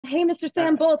Hey, Mr.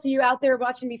 Sam Uh, Bolt, are you out there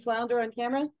watching me flounder on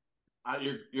camera?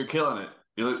 you're killing it.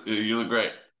 You look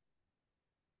great.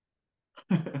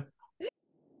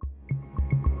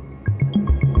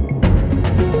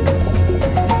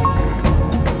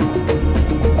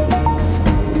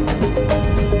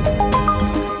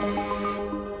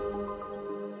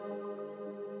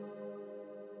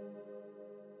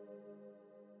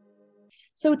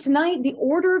 So tonight, the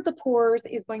order of the pours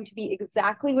is going to be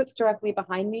exactly what's directly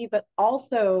behind me, but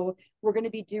also we're going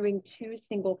to be doing two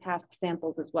single cask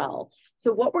samples as well.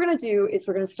 So what we're going to do is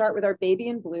we're going to start with our Baby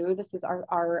in Blue. This is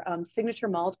our signature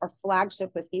malt, our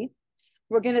flagship whiskey.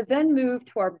 We're going to then move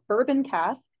to our bourbon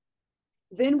cask.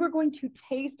 Then we're going to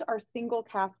taste our single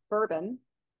cask bourbon.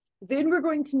 Then we're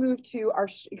going to move to our,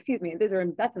 excuse me,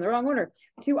 that's in the wrong order,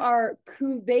 to our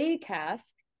Cuvee cask.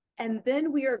 And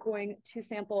then we are going to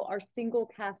sample our single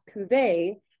cask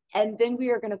Cuvee. And then we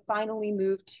are going to finally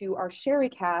move to our sherry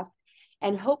cask.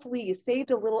 And hopefully you saved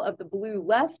a little of the blue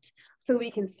left so we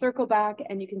can circle back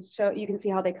and you can see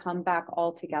how they come back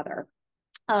all together.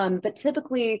 But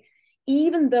typically,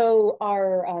 even though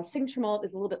our signature malt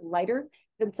is a little bit lighter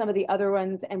than some of the other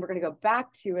ones, and we're going to go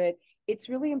back to it, it's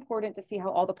really important to see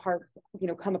how all the parts,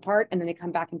 come apart and then they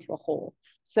come back into a whole.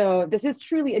 So this is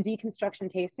truly a deconstruction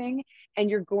tasting, and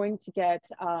you're going to get,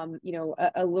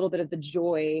 a little bit of the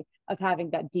joy of having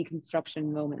that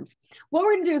deconstruction moment. What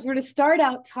we're going to do is we're going to start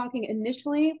out talking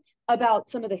initially about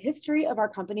some of the history of our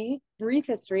company, brief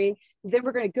history. Then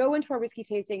we're going to go into our whiskey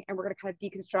tasting and we're going to kind of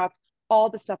deconstruct all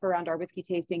the stuff around our whiskey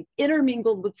tasting,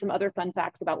 intermingled with some other fun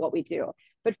facts about what we do.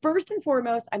 But first and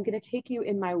foremost, I'm going to take you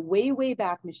in my way, way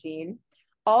back machine,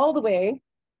 all the way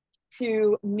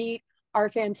to meet our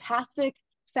fantastic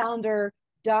founder,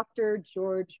 Dr.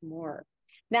 George Moore.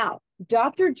 Now,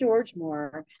 Dr. George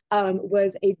Moore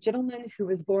was a gentleman who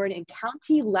was born in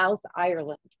County Louth,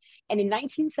 Ireland. And in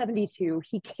 1972,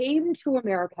 he came to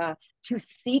America to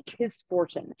seek his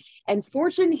fortune. And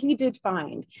fortune he did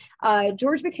find.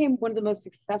 George became one of the most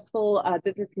successful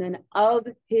businessmen of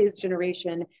his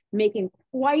generation, making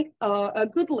quite a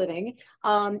good living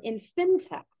in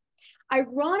fintech.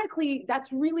 Ironically,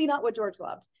 that's really not what George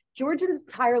loved. George's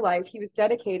entire life, he was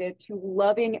dedicated to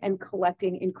loving and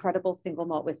collecting incredible single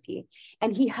malt whiskey.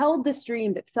 And he held this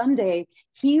dream that someday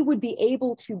he would be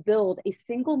able to build a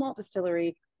single malt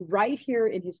distillery right here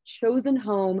in his chosen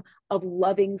home of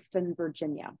Lovingston,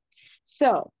 Virginia.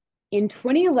 So in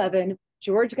 2011,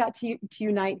 George got to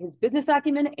unite his business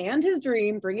acumen and his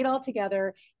dream, bring it all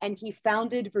together, and he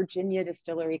founded Virginia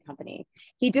Distillery Company.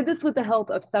 He did this with the help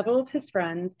of several of his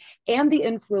friends and the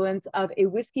influence of a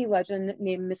whiskey legend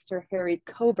named Mr. Harry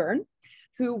Coburn,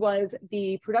 who was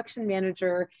the production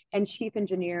manager and chief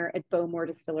engineer at Bowmore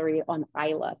Distillery on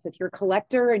Islay. So if you're a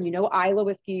collector and you know Islay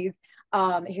whiskeys,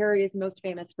 Harry is most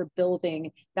famous for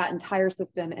building that entire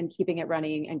system and keeping it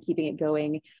running and keeping it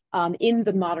going in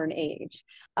the modern age.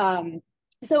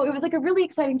 So it was like a really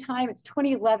exciting time. It's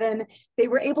 2011. They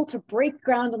were able to break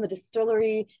ground on the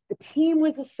distillery. The team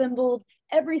was assembled.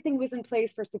 Everything was in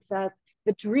place for success.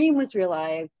 The dream was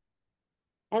realized.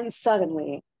 And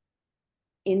suddenly,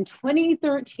 in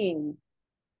 2013,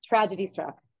 tragedy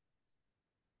struck.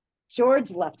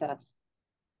 George left us.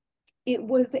 It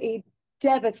was a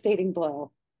devastating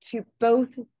blow to both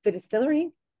the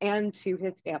distillery and to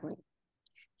his family.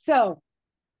 So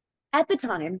at the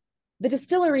time, the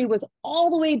distillery was all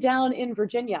the way down in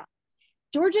Virginia.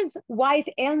 George's wife,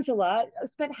 Angela,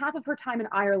 spent half of her time in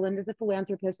Ireland as a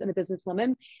philanthropist and a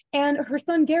businesswoman, and her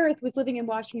son, Gareth, was living in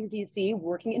Washington, D.C.,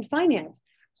 working in finance.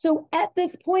 So at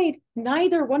this point,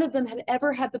 neither one of them had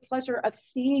ever had the pleasure of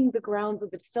seeing the grounds of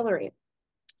the distillery.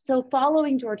 So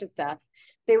following George's death,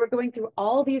 they were going through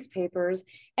all these papers,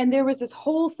 and there was this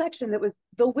whole section that was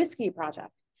the Whiskey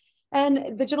Project.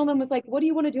 And the gentleman was like, what do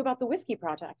you want to do about the Whiskey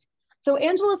Project? So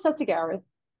Angela says to Gareth,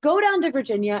 go down to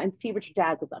Virginia and see what your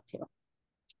dad was up to.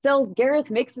 So Gareth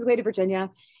makes his way to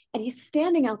Virginia and he's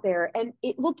standing out there, and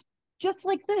it looked just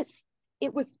like this.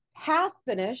 It was half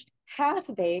finished, half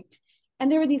baked,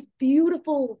 and there were these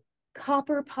beautiful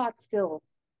copper pot stills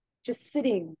just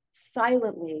sitting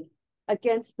silently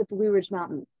against the Blue Ridge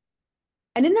Mountains.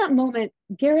 And in that moment,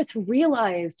 Gareth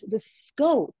realized the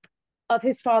scope of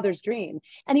his father's dream.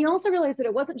 And he also realized that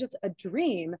it wasn't just a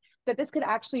dream, that this could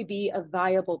actually be a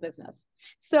viable business.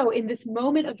 So, in this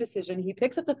moment of decision, he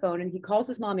picks up the phone and he calls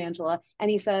his mom, Angela, and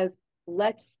he says,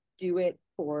 let's do it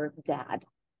for dad.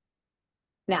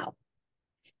 Now,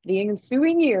 the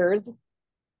ensuing years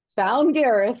found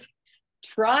Gareth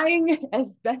trying as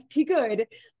best he could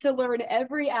to learn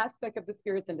every aspect of the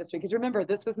spirits industry. Because remember,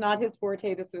 this was not his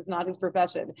forte, this was not his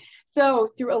profession. So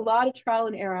through a lot of trial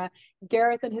and error,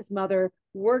 Gareth and his mother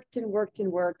worked and worked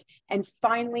and worked. And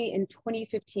finally, in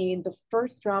 2015, the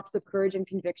first drops of courage and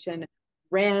conviction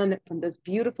ran from those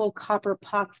beautiful copper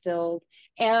pot stills,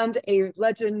 and a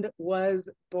legend was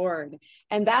born.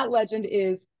 And that legend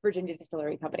is Virginia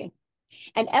Distillery Company.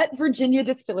 And at Virginia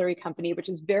Distillery Company, which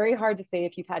is very hard to say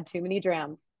if you've had too many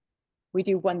drams, we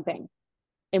do one thing,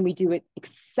 and we do it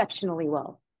exceptionally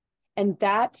well. And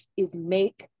that is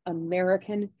make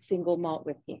American single malt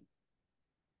whiskey.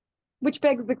 Which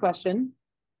begs the question,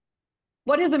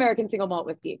 what is American single malt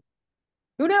whiskey?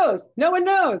 Who knows? No one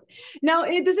knows. Now,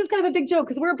 this is kind of a big joke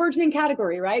because we're a burgeoning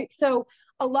category, right? So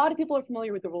a lot of people are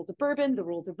familiar with the rules of bourbon, the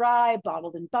rules of rye,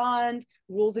 bottled and bond,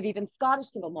 rules of even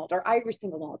Scottish single malt or Irish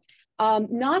single malts.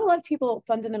 Not a lot of people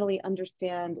fundamentally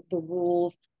understand the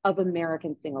rules of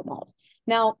American single malt.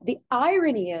 Now, the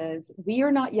irony is we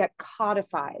are not yet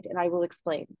codified, and I will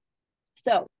explain.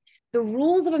 So the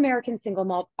rules of American single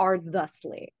malt are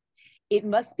thusly. It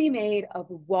must be made of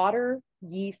water,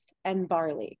 yeast, and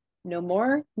barley. No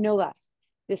more, no less.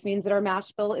 This means that our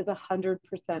mash bill is 100%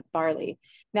 barley.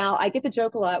 Now, I get the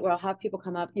joke a lot where I'll have people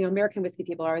come up, American whiskey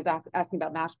people are always asking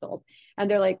about mash bills. And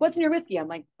they're like, what's in your whiskey? I'm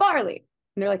like, barley.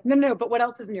 And they're like, no, but what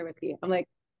else is in your whiskey? I'm like,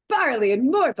 barley and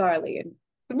more barley and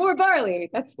some more barley.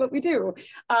 That's what we do.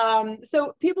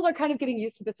 So people are kind of getting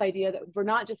used to this idea that we're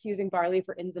not just using barley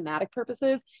for enzymatic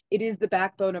purposes. It is the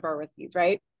backbone of our whiskeys,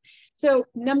 right? So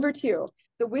number two,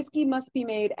 the whiskey must be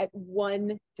made at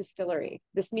one distillery.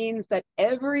 This means that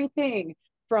everything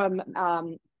from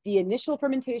the initial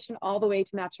fermentation all the way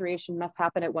to maturation must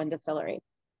happen at one distillery.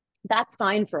 That's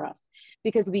fine for us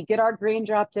because we get our grain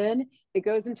dropped in, it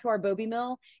goes into our Bobby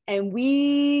mill, and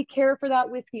we care for that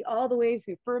whiskey all the way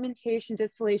through fermentation,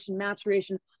 distillation,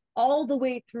 maturation, all the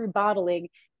way through bottling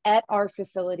at our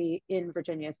facility in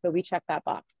Virginia. So we check that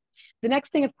box. The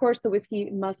next thing, of course, the whiskey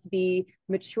must be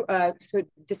so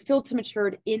distilled to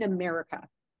matured in America.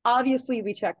 Obviously,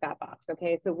 we check that box.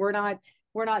 Okay, so we're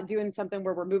not doing something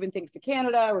where we're moving things to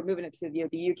Canada, we're moving it to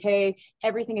the UK.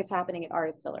 Everything is happening at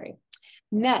our distillery.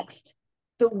 Next,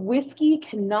 the whiskey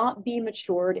cannot be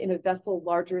matured in a vessel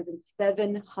larger than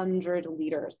 700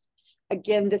 liters.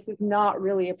 Again, this is not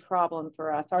really a problem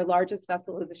for us. Our largest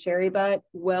vessel is a sherry butt,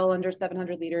 well under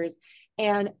 700 liters.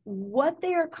 And what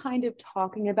they are kind of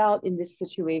talking about in this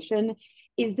situation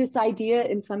is this idea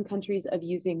in some countries of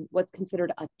using what's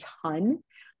considered a ton,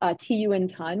 TUN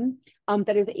ton,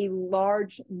 that is a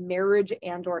large marriage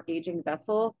and or aging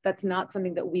vessel. That's not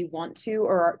something that we want to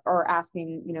or are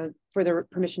asking, for the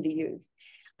permission to use.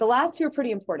 The last two are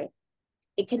pretty important.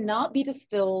 It cannot be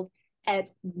distilled at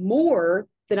more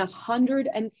than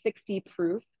 160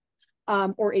 proof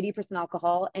or 80%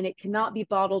 alcohol, and it cannot be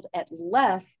bottled at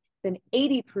less than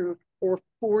 80 proof or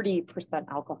 40%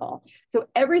 alcohol. So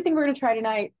everything we're going to try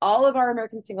tonight, all of our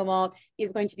American single malt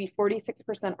is going to be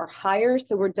 46% or higher.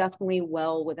 So we're definitely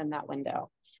well within that window.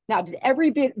 Now, did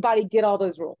everybody get all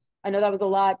those rules? I know that was a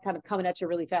lot kind of coming at you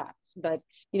really fast, but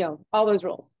all those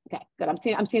rules. Okay, good.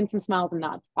 I'm seeing some smiles and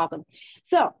nods. Awesome.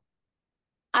 So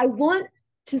I want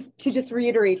to just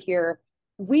reiterate here,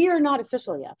 we are not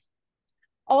official yet.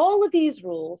 All of these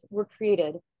rules were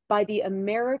created by the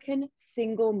American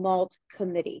Single Malt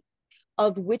Committee,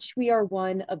 of which we are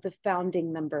one of the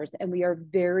founding members, and we are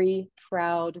very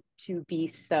proud to be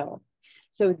so.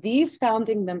 So these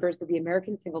founding members of the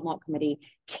American Single Malt Committee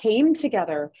came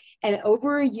together and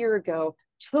over a year ago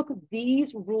took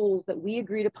these rules that we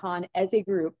agreed upon as a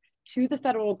group to the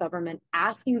federal government,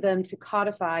 asking them to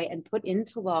codify and put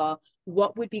into law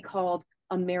what would be called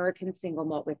American single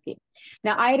malt whiskey.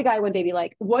 Now, I had a guy one day be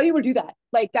like, why do you want to do that?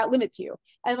 Like, that limits you.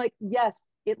 And I'm like, yes,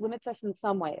 it limits us in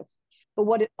some ways. But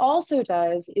what it also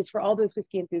does is for all those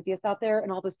whiskey enthusiasts out there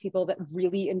and all those people that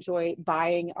really enjoy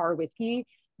buying our whiskey,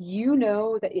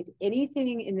 that if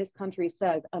anything in this country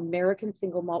says American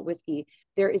single malt whiskey,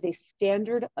 there is a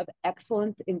standard of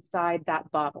excellence inside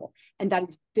that bottle. And that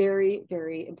is very,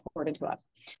 very important to us.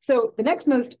 So the next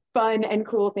most fun and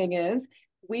cool thing is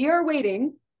we are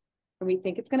waiting, and we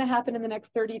think it's going to happen in the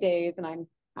next 30 days. And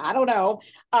I don't know,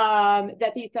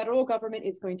 that the federal government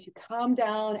is going to come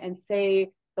down and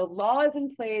say the law is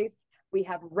in place. We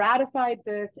have ratified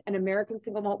this, and American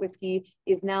single malt whiskey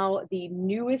is now the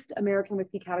newest American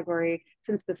whiskey category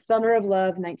since the Summer of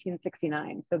Love,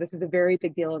 1969. So this is a very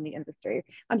big deal in the industry.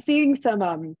 I'm seeing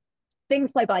some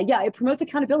things fly by. Yeah, it promotes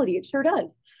accountability. It sure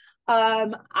does.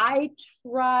 I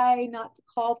try not to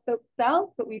call folks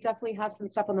out, but we definitely have some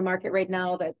stuff on the market right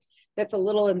now that that's a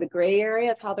little in the gray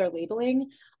area of how they're labeling.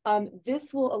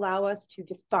 This will allow us to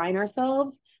define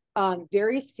ourselves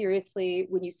very seriously.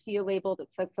 When you see a label that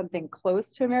says something close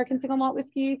to American single malt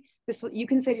whiskey, you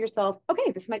can say to yourself,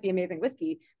 okay, this might be amazing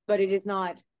whiskey, but it is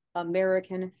not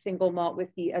American single malt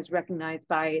whiskey as recognized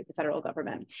by the federal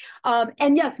government.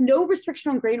 And yes, no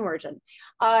restriction on grain origin.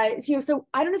 So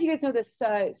I don't know if you guys know this.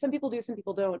 Some people do, some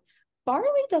people don't.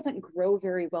 Barley doesn't grow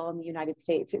very well in the United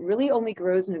States. It really only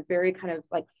grows in a very kind of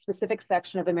like specific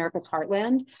section of America's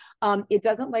heartland. It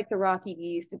doesn't like the rocky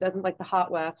East. It doesn't like the hot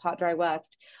West, hot, dry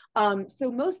West.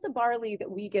 So most of the barley that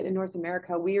we get in North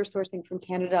America, we are sourcing from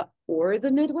Canada or the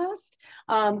Midwest.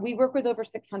 We work with over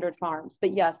 600 farms,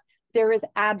 but yes, there is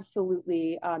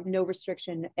absolutely no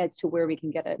restriction as to where we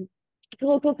can get it.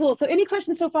 Cool, cool, cool. So any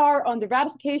questions so far on the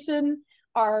ratification,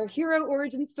 our hero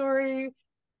origin story,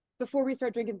 before we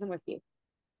start drinking some whiskey?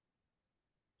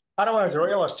 I don't want to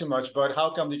derail us too much, but how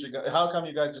come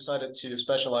you guys decided to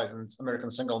specialize in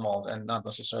American single malt and not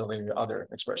necessarily other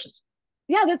expressions?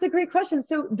 Yeah, that's a great question.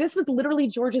 So this was literally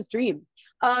George's dream.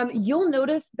 You'll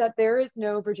notice that there is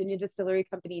no Virginia Distillery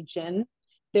Company gin.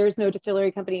 There's no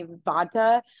distillery company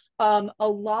vodka. A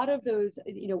lot of those,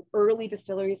 early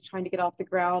distilleries trying to get off the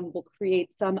ground will create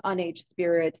some unaged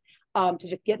spirit to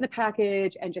just get in the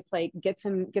package and just like get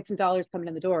some dollars coming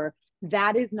in the door.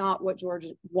 That is not what George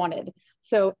wanted.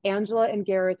 So Angela and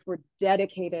Gareth were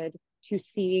dedicated to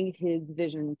seeing his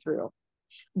vision through.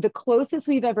 The closest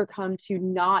we've ever come to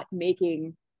not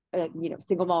making,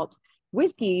 single malt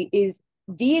whiskey is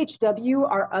VHW,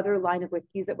 our other line of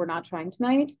whiskeys that we're not trying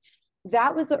tonight.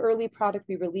 That was the early product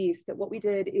we released. That what we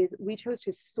did is we chose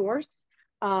to source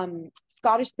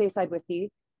Scottish Speyside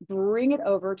whiskey, bring it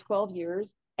over 12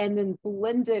 years, and then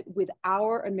blend it with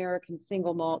our American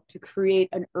single malt to create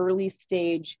an early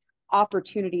stage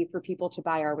opportunity for people to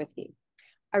buy our whiskey.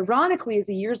 Ironically, as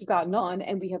the years have gotten on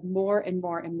and we have more and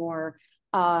more and more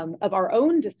of our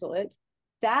own distillate,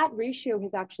 that ratio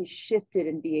has actually shifted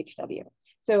in VHW.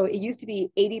 So it used to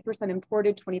be 80%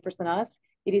 imported, 20% us.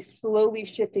 It is slowly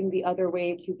shifting the other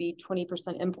way to be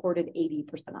 20% imported,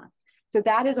 80% us. So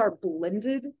that is our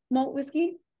blended malt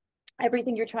whiskey.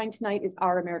 Everything you're trying tonight is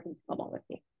our American single malt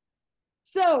whiskey.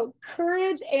 So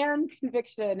courage and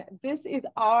conviction. This is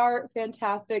our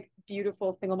fantastic,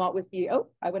 beautiful single malt whiskey. Oh,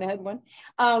 I went ahead and won.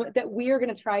 That we are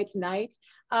going to try tonight.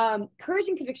 Courage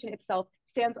and conviction itself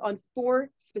stands on 4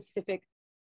 specific.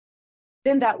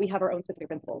 Then that we have our own specific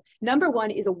principles. Number 1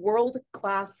 is a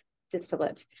world-class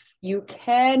distillate. You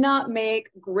cannot make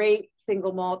great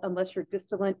single malt unless your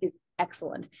distillate is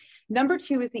excellent. Number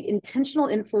 2 is the intentional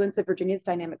influence of Virginia's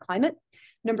dynamic climate.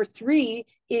 Number 3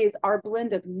 is our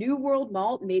blend of New World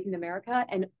malt made in America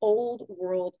and Old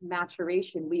World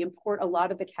maturation. We import a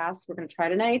lot of the casks we're going to try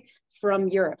tonight from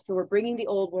Europe. So we're bringing the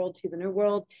Old World to the New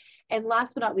World. And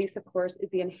last but not least, of course, is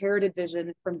the inherited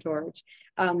vision from George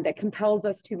that compels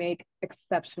us to make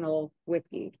exceptional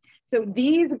whiskey. So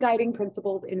these guiding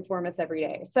principles inform us every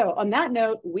day. So on that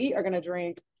note, we are going to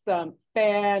drink some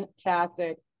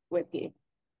fantastic whiskey.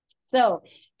 So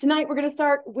tonight we're going to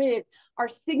start with our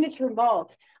signature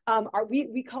malt.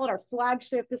 We call it our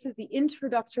flagship. This is the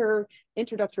introductory,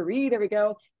 there we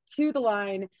go, to the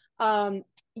line.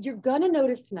 You're going to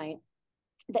notice tonight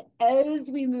that as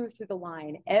we move through the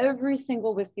line, every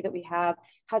single whiskey that we have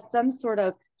has some sort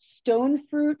of stone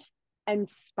fruit and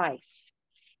spice.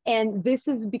 And this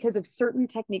is because of certain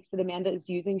techniques that Amanda is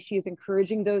using. She is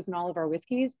encouraging those in all of our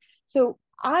whiskeys. So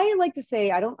I like to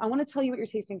say, I want to tell you what you're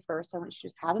tasting first. I want you to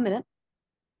just have a minute.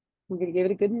 We're going to give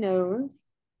it a good nose.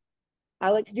 I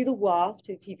like to do the waft.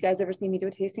 If you guys ever seen me do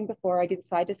a tasting before, I do the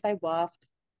side to side waft,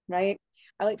 right?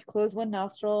 I like to close one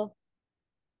nostril.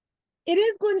 It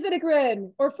is Glenfiddich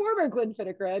Rin, or former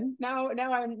Glenfiddich Rin. Now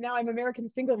I'm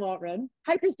American single malt Rin.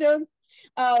 Hi, Chris Jones.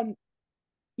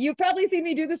 You've probably seen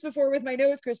me do this before with my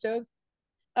nose, Chris Jones.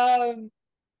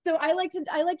 So I like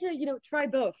to try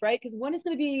both, right? Because one is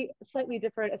going to be slightly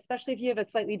different, especially if you have a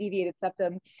slightly deviated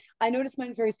septum. I noticed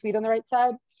mine's very sweet on the right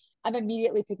side. I'm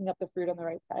immediately picking up the fruit on the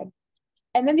right side.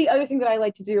 And then the other thing that I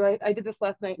like to do, I did this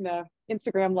last night in a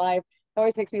Instagram live. It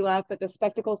always makes me laugh, but the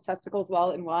spectacles, testicles,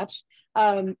 wallet, and watch.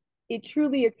 It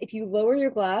truly is, if you lower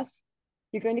your glass,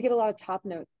 you're going to get a lot of top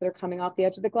notes that are coming off the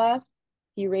edge of the glass.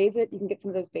 If you raise it, you can get some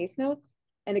of those base notes.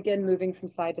 And again, moving from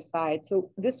side to side.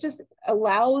 So this just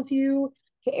allows you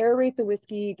to aerate the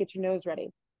whiskey, get your nose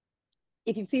ready.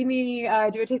 If you've seen me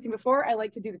do a tasting before, I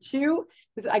like to do the chew.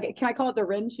 Can I call it the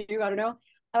Rin chew? I don't know.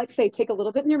 I like to say, take a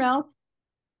little bit in your mouth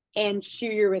and chew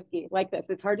your whiskey like this.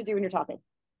 It's hard to do when you're talking.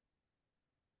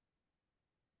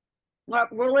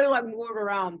 Really like move it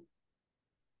around.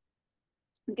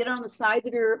 Get it on the sides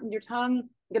of your tongue,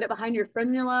 get it behind your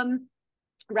frenulum,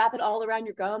 wrap it all around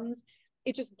your gums.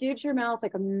 It just gives your mouth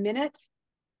like a minute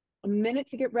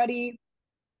to get ready,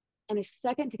 and a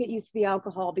second to get used to the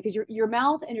alcohol, because your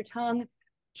mouth and your tongue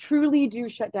truly do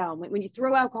shut down. When you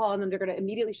throw alcohol on them, they're going to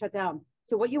immediately shut down.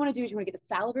 So what you want to do is you want to get the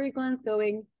salivary glands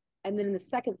going, and then in the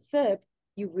second sip,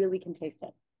 you really can taste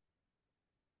it.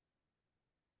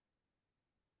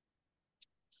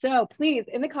 So please,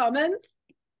 in the comments,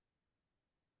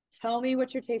 tell me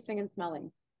what you're tasting and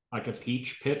smelling. Like a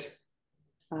peach pit.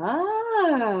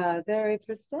 Ah, very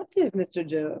perceptive, Mr.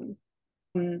 Jones.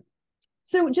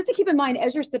 So just to keep in mind,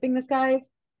 as you're sipping this, guys,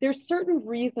 there's certain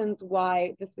reasons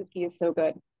why this whiskey is so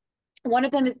good. One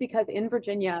of them is because in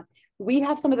Virginia, we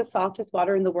have some of the softest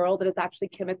water in the world that is actually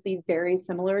chemically very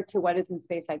similar to what is in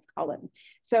Speyside, Scotland.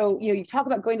 So, you talk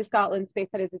about going to Scotland.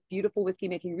 Speyside is this beautiful whiskey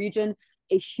making region.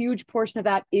 A huge portion of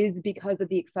that is because of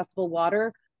the accessible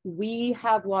water. We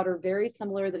have water very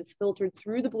similar that is filtered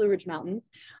through the Blue Ridge Mountains.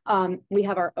 We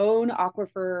have our own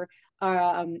aquifer.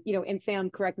 And Sam,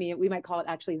 correct me, we might call it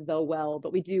actually the well,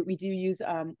 but we do use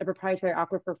a proprietary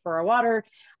aquifer for our water.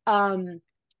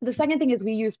 The second thing is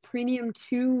we use premium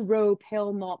 2-row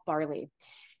pale malt barley.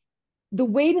 The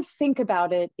way to think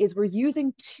about it is we're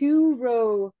using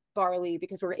 2-row barley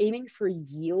because we're aiming for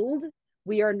yield.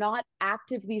 We are not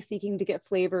actively seeking to get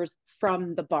flavors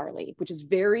from the barley, which is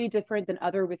very different than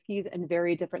other whiskeys and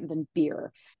very different than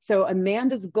beer. So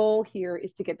Amanda's goal here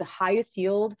is to get the highest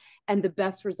yield and the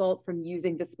best result from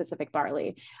using this specific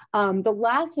barley. The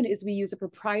last one is we use a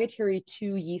proprietary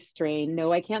 2 yeast strain.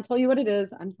 No, I can't tell you what it is.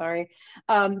 I'm sorry.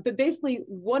 But basically,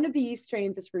 one of the yeast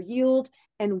strains is for yield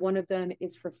and one of them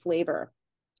is for flavor.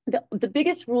 The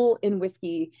biggest rule in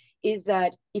whiskey is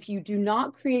that if you do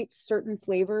not create certain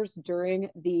flavors during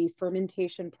the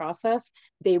fermentation process,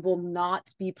 they will not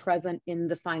be present in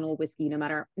the final whiskey, no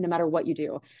matter what you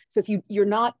do. So if you're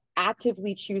not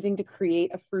actively choosing to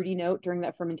create a fruity note during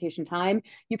that fermentation time,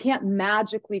 you can't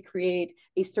magically create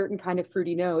a certain kind of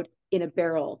fruity note in a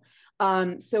barrel.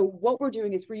 So what we're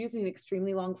doing is we're using an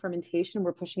extremely long fermentation.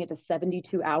 We're pushing it to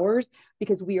 72 hours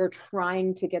because we are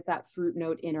trying to get that fruit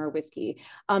note in our whiskey.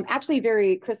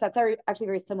 Chris, that's actually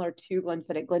very similar to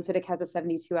Glenfiddich. Glenfiddich has a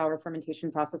 72-hour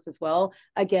fermentation process as well.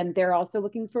 Again, they're also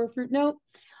looking for a fruit note.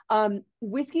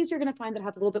 Whiskeys you're going to find that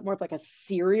have a little bit more of like a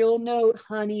cereal note,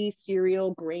 honey,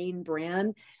 cereal, grain,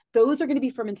 bran. Those are going to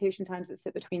be fermentation times that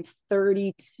sit between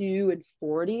 32 and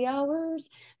 40 hours.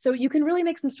 So you can really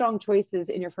make some strong choices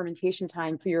in your fermentation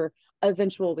time for your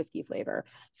eventual whiskey flavor.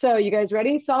 So you guys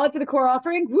ready? Solid for the core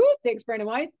offering? Woo! Thanks, Brandon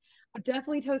Weiss.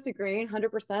 Definitely toasted grain,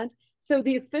 100%. So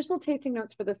the official tasting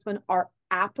notes for this one are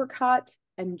apricot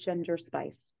and ginger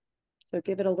spice. So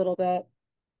give it a little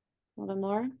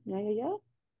more. Yeah.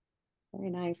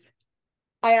 Very nice.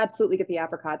 I absolutely get the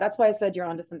apricot. That's why I said you're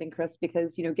onto something, Chris,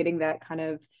 because, getting that kind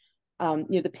of,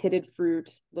 the pitted fruit,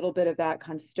 a little bit of that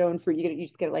kind of stone fruit, you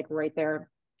just get it like right there.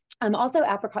 Also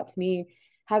apricot to me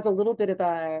has a little bit of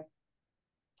I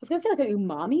was gonna say like an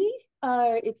umami.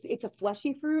 It's a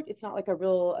fleshy fruit. It's not like a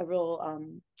real,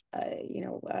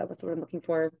 what's the word I'm looking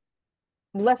for?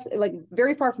 Less, like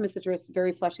very far from a citrus,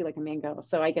 very fleshy like a mango.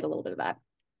 So I get a little bit of that.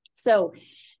 So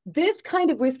this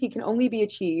kind of whiskey can only be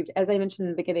achieved, as I mentioned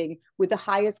in the beginning, with the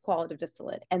highest quality of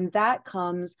distillate. And that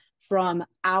comes from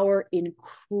our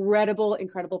incredible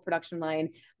production line.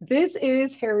 This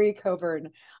is Harry Coburn.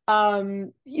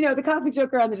 The cosmic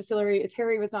joke around the distillery is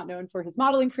Harry was not known for his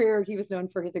modeling career. He was known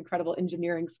for his incredible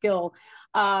engineering skill.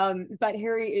 But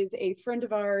Harry is a friend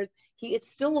of ours. He is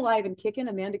still alive and kicking.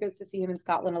 Amanda goes to see him in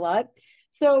Scotland a lot.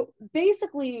 So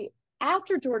basically,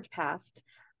 after George passed,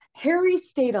 Harry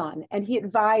stayed on and he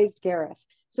advised Gareth.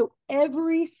 So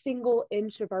every single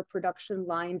inch of our production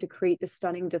line to create this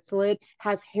stunning distillate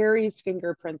has Harry's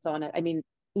fingerprints on it. I mean,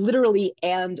 literally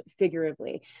and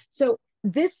figuratively. So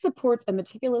this supports a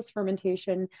meticulous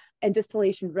fermentation and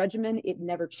distillation regimen. It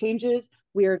never changes.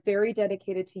 We are very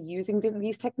dedicated to using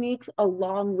these techniques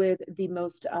along with the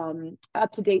most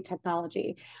up-to-date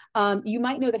technology. You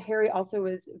might know that Harry also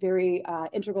was very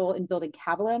integral in building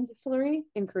Kavalan Distillery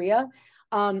in Korea.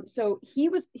 So he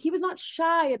was not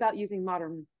shy about using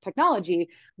modern technology,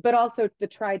 but also the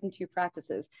tried and true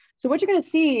practices. So what you're going to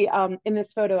see in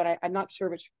this photo, and I'm not sure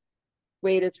which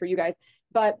way it is for you guys,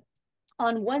 but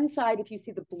on one side, if you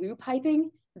see the blue piping,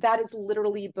 that is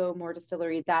literally Bowmore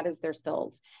Distillery. That is their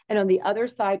stills. And on the other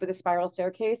side with a spiral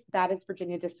staircase, that is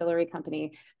Virginia Distillery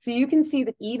Company. So you can see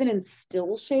that even in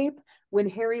still shape, when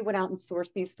Harry went out and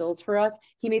sourced these stills for us,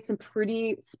 he made some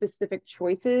pretty specific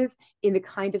choices in the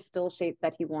kind of still shape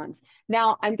that he wants.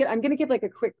 Now, I'm gonna give like a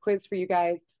quick quiz for you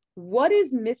guys. What is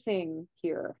missing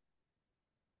here?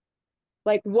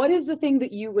 Like, what is the thing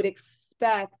that you would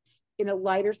expect in a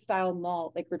lighter style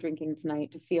malt like we're drinking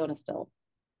tonight to Siona still.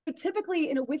 So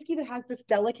typically in a whiskey that has this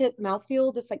delicate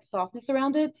mouthfeel, this like softness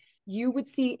around it, you would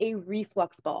see a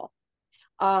reflux ball.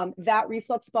 That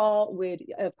reflux ball would,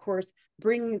 of course,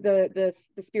 bring the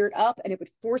spirit up and it would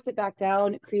force it back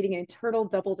down, creating an internal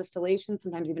double distillation,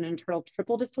 sometimes even an internal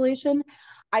triple distillation.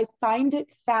 I find it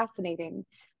fascinating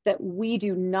that we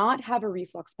do not have a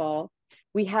reflux ball.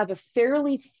 We have a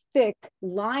fairly thick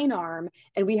line arm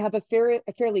and we have a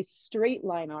fairly straight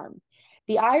line arm.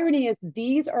 The irony is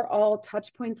these are all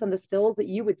touch points on the stills that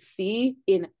you would see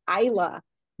in Islay,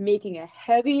 making a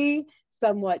heavy,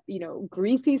 somewhat,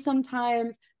 greasy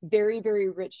sometimes, very, very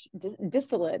rich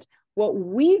distillate. What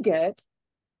we get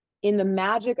in the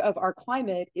magic of our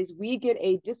climate is we get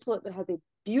a distillate that has a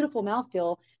beautiful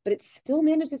mouthfeel, but it still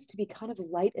manages to be kind of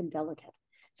light and delicate.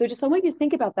 So I want you to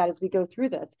think about that as we go through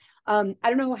this. I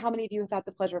don't know how many of you have had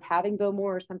the pleasure of having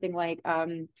Bowmore or something like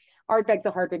Ardbeg's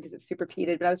a hard one because it's super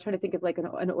peated, but I was trying to think of like an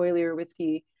oilier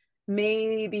whiskey,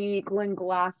 maybe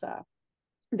Glenglassaugh.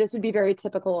 This would be very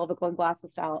typical of a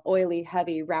Glenglassaugh style, oily,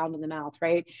 heavy, round in the mouth,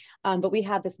 right? But we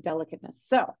have this delicateness.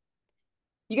 So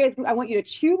you guys, I want you to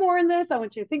chew more in this. I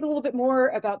want you to think a little bit more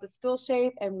about the still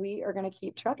shape, and we are going to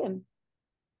keep trucking.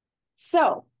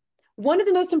 So one of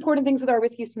the most important things with our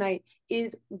whiskeys tonight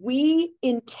is we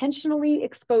intentionally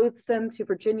expose them to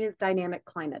Virginia's dynamic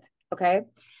climate, okay?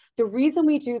 The reason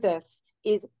we do this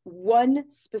is one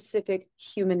specific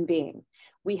human being.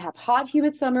 We have hot,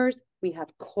 humid summers. We have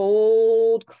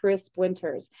cold, crisp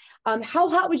winters. How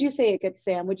hot would you say it gets,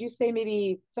 Sam? Would you say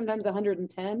maybe sometimes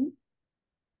 110?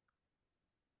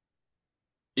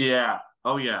 Yeah.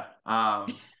 Oh yeah.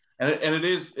 And it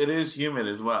is humid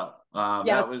as well. Yes.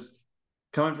 That was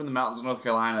coming from the mountains of North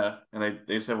Carolina, and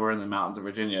they said we're in the mountains of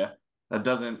Virginia. That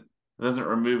doesn't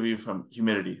remove you from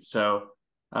humidity. So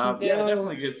yeah, it No.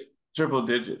 definitely gets triple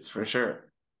digits for sure.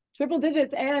 Triple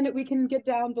digits, and we can get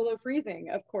down below freezing,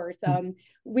 of course.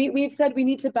 We've said we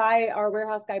need to buy our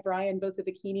warehouse guy Brian both a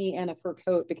bikini and a fur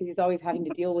coat because he's always having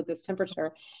to deal with this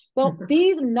temperature. Well,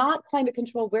 these not climate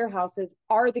controlled warehouses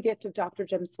are the gift of Dr.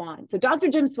 Jim Swan. So Dr.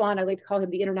 Jim Swan, I like to call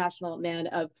him the international man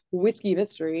of whiskey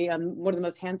mystery, one of the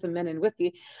most handsome men in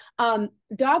whiskey.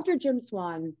 Dr. Jim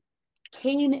Swan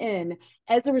came in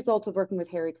as a result of working with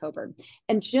Harry Coburn.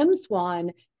 And Jim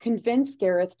Swan convinced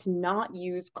Gareth to not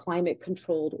use climate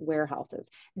controlled warehouses.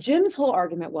 Jim's whole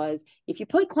argument was if you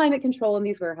put climate control in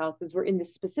these warehouses, we're in this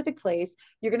specific place,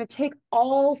 you're going to take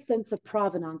all sense of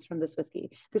provenance from this whiskey.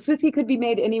 This whiskey could be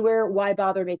made anywhere. Why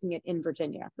bother making it in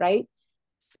Virginia, right?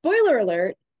 Spoiler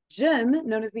alert, Jim,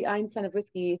 known as the Einstein of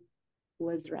whiskey,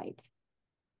 was right.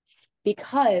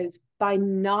 Because by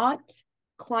not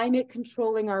climate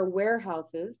controlling our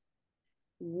warehouses,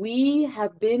 we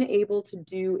have been able to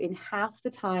do in half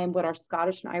the time what our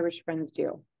Scottish and Irish friends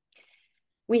do.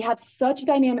 We have such a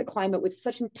dynamic climate with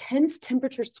such intense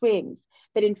temperature swings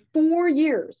that in 4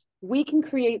 years, we can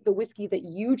create the whiskey that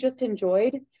you just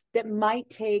enjoyed that might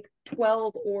take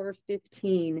 12 or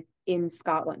 15 in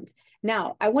Scotland.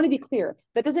 Now, I want to be clear.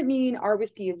 That doesn't mean our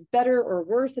whiskey is better or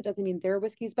worse. It doesn't mean their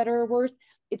whiskey is better or worse.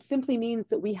 It simply means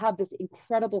that we have this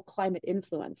incredible climate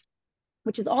influence,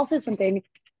 which is also something,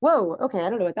 whoa, okay, I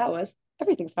don't know what that was.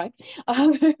 Everything's fine.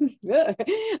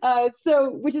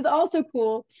 Which is also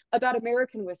cool about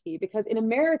American whiskey, because in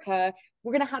America,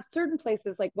 we're going to have certain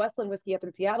places like Westland whiskey up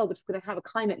in Seattle, which is going to have a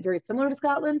climate very similar to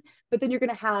Scotland, but then you're going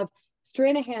to have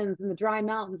Stranahan's in the dry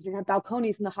mountains, you're going to have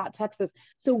Balcones in the hot Texas.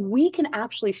 So we can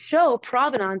actually show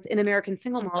provenance in American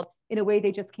single malt in a way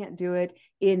they just can't do it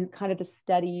in kind of the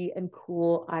steady and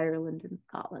cool Ireland and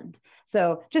Scotland.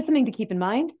 So just something to keep in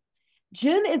mind.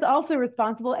 Jim is also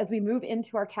responsible as we move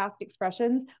into our cask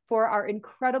expressions for our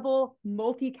incredible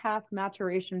multi-cask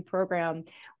maturation program.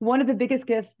 One of the biggest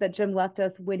gifts that Jim left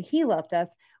us when he left us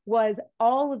was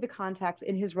all of the contacts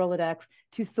in his Rolodex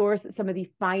to source some of the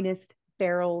finest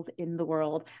barrels in the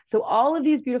world. So all of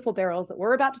these beautiful barrels that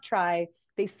we're about to try,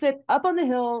 they sit up on the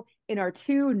hill in our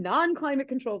 2 non-climate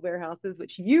controlled warehouses,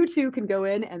 which you too can go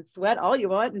in and sweat all you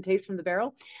want and taste from the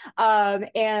barrel.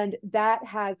 And that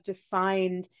has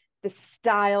defined the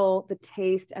style, the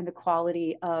taste, and the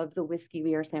quality of the whiskey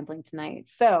we are sampling tonight.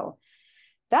 So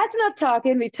that's enough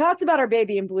talking. We've talked about our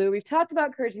baby in blue. We've talked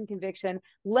about courage and conviction.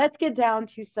 Let's get down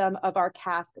to some of our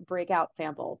cask breakout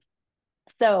samples.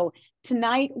 So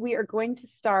tonight we are going to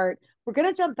start, we're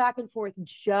going to jump back and forth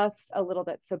just a little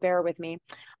bit, so bear with me.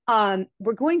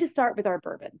 We're going to start with our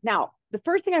bourbon. Now, the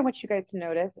first thing I want you guys to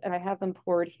notice, and I have them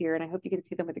poured here, and I hope you can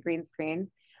see them with the green screen.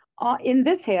 In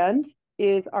this hand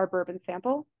is our bourbon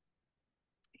sample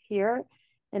here,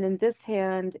 and in this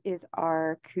hand is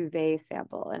our Cuvee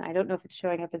sample. And I don't know if it's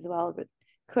showing up as well as it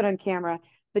could on camera,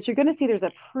 but you're going to see there's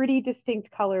a pretty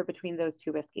distinct color between those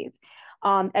two whiskeys.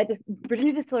 At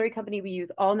Virginia Distillery Company, we use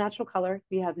all natural color.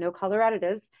 We have no color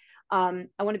additives. I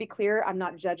want to be clear, I'm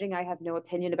not judging. I have no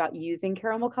opinion about using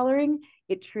caramel coloring.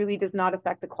 It truly does not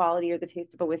affect the quality or the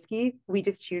taste of a whiskey. We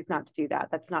just choose not to do that.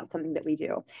 That's not something that we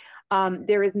do.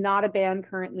 There is not a ban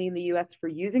currently in the US for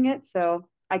using it, so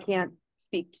I can't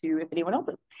speak to if anyone else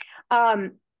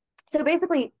is. So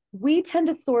basically, we tend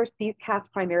to source these casks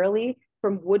primarily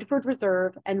from Woodford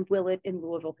Reserve and Willett in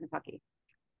Louisville, Kentucky.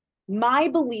 My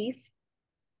belief,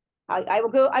 I will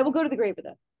go to the grave with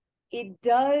this. It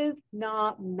does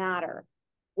not matter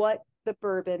what the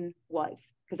bourbon was,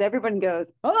 because everyone goes,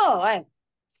 oh, I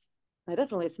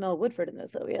definitely smell Woodford in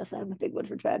this. So yes, I'm a big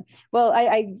Woodford fan. Well,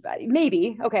 I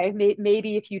maybe, okay,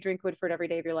 maybe if you drink Woodford every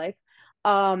day of your life,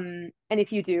 and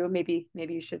if you do, maybe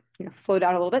you should, slow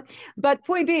down a little bit. But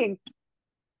point being,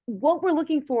 what we're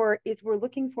looking for is we're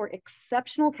looking for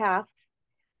exceptional casks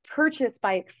purchased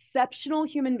by exceptional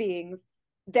human beings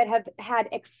that have had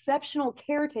exceptional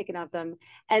care taken of them.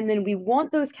 And then we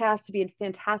want those casks to be in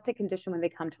fantastic condition when they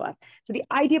come to us. So the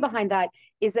idea behind that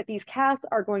is that these casks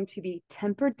are going to be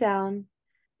tempered down.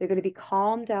 They're going to be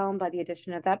calmed down by the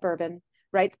addition of that bourbon,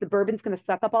 right? So the bourbon's going to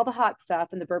suck up all the hot stuff,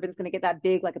 and the bourbon's going to get that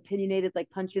big, like opinionated, like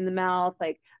punch in the mouth,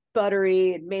 like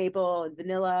buttery and maple and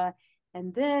vanilla.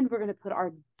 And then we're going to put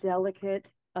our delicate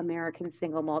American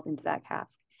single malt into that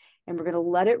cask. And we're going to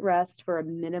let it rest for a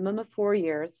minimum of 4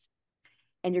 years.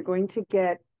 And you're going to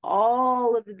get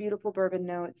all of the beautiful bourbon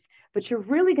notes, but you're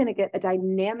really going to get a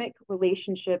dynamic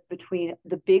relationship between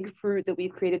the big fruit that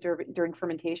we've created during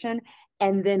fermentation,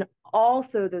 and then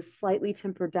also those slightly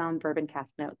tempered down bourbon cask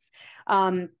notes.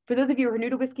 For those of you who are new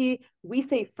to whiskey, we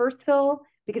say first fill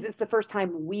because it's the first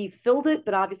time we filled it,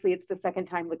 but obviously it's the second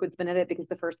time liquid's been in it because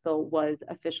the first fill was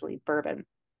officially bourbon.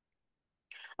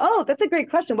 Oh, that's a great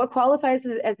question. What qualifies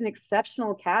as an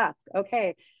exceptional cask?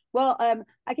 Okay. Well,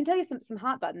 I can tell you some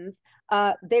hot buttons.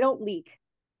 They don't leak.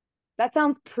 That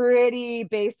sounds pretty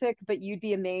basic, but you'd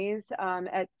be amazed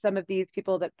at some of these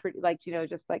people that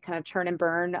just like kind of churn and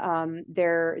burn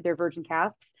their virgin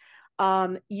casks.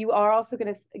 You are also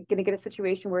gonna get a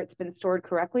situation where it's been stored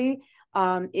correctly.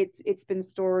 It's been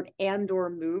stored and or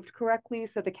moved correctly,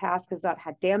 so the cask has not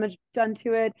had damage done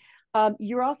to it.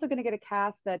 You're also going to get a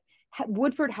cask that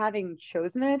Woodford, having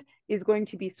chosen it, is going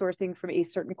to be sourcing from a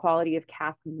certain quality of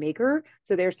cask maker.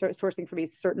 So they're sourcing from a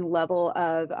certain level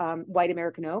of white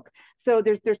American oak. So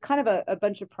there's kind of a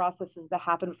bunch of processes that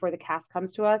happen before the cask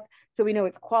comes to us. So we know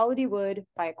it's quality wood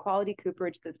by a quality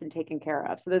cooperage that's been taken care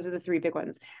of. So those are the three big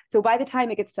ones. So by the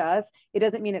time it gets to us, it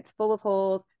doesn't mean it's full of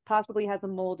holes, possibly has a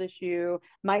mold issue,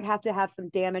 might have to have some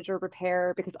damage or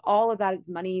repair, because all of that is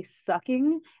money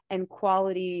sucking and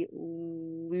quality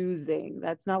losing.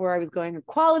 That's not where I was going.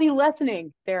 Quality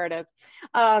lessening. There it is.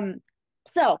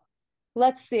 So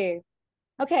let's see.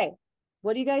 Okay,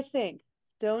 what do you guys think?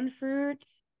 Stone fruit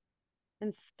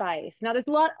and spice. Now there's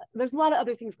a lot of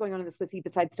other things going on in this whiskey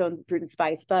besides stone fruit and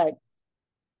spice, but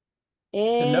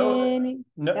The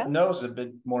yeah? nose is a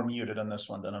bit more muted on this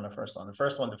one than on the first one. The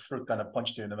first one, the fruit kind of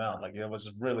punched you in the mouth, like it was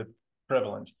really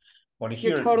prevalent. When you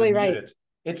hear You're totally it's a bit right. muted,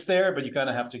 it's there, but you kind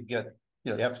of have to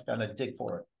you have to kind of dig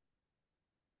for it.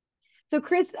 So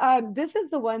Chris, this is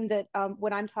the one that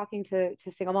when I'm talking to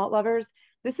single malt lovers,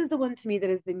 this is the one to me that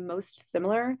is the most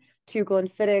similar to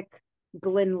Glenfiddich,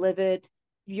 Glenlivet,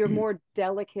 your more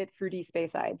delicate fruity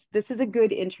Speysides. This is a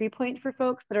good entry point for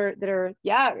folks that are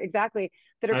yeah, exactly,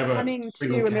 that are coming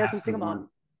to American single malt.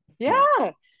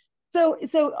 Yeah. So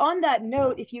on that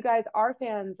note, if you guys are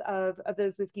fans of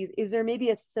those whiskeys, is there maybe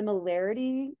a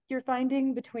similarity you're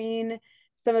finding between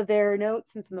some of their notes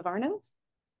and some of our notes?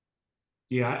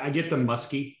 Yeah, I get the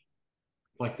musky,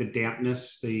 like the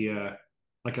dampness, the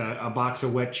like a box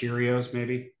of wet Cheerios,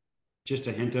 maybe. Just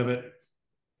a hint of it.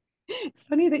 It's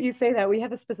funny that you say that. We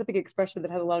have a specific expression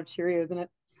that has a lot of Cheerios in it.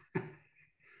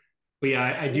 But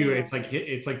yeah, I do. Yeah. It's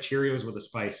like Cheerios with a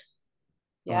spice.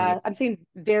 Yeah, I'm seeing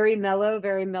very mellow,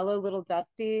 little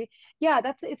dusty. Yeah,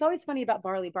 it's always funny about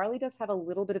barley. Barley does have a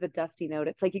little bit of a dusty note.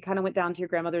 It's like you kind of went down to your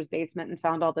grandmother's basement and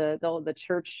found all the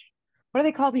church. What do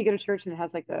they call when you go to church and it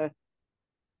has like the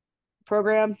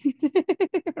program?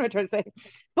 What am I trying to say?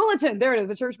 Bulletin. There it is.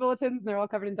 The church bulletins, and they're all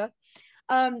covered in dust.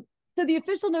 So the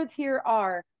official notes here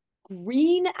are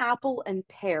green apple and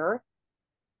pear.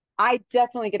 I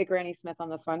definitely get a Granny Smith on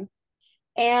this one.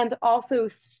 And also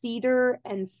cedar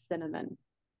and cinnamon.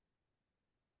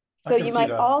 So you might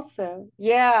also,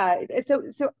 yeah.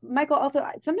 So Michael, also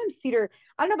sometimes cedar,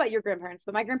 I don't know about your grandparents,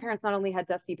 but my grandparents not only had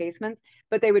dusty basements,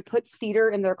 but they would put cedar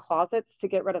in their closets to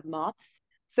get rid of moths.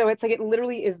 So it's like it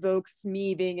literally evokes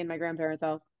me being in my grandparents'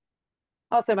 house.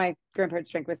 Also, my grandparents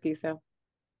drank whiskey, so.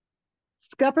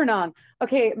 Scuppernong.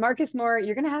 Okay, Marcus Moore,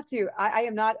 you're gonna have to. I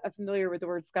am not familiar with the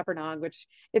word scuppernong, which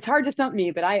it's hard to stump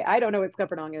me, but I don't know what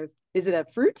scuppernong is. Is it a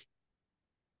fruit?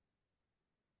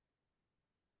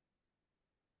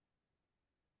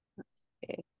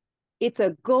 Okay. It's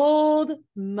a gold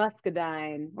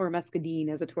muscadine or muscadine,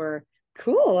 as it were.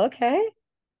 Cool. Okay.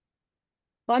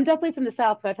 Well, I'm definitely from the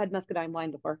South, so I've had muscadine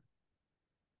wine before.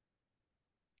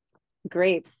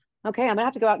 Grapes. Okay, I'm gonna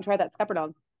have to go out and try that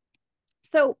scuppernong.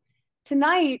 So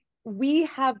tonight we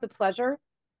have the pleasure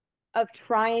of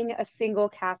trying a single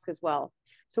cask as well.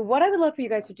 So what I would love for you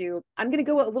guys to do, I'm going to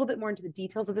go a little bit more into the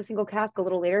details of the single cask a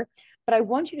little later, but I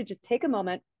want you to just take a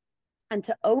moment and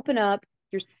to open up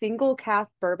your single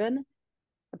cask bourbon.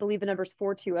 I believe the number is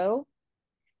 420.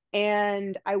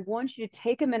 And I want you to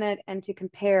take a minute and to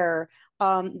compare.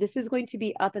 This is going to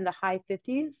be up in the high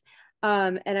 50s.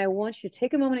 And I want you to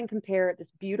take a moment and compare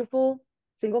this beautiful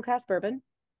single cask bourbon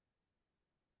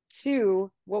to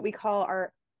what we call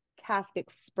our cask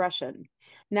expression.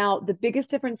 Now, the biggest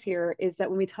difference here is that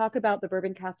when we talk about the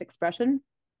bourbon cask expression,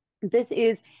 this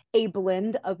is a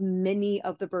blend of many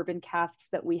of the bourbon casks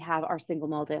that we have our single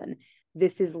malt in.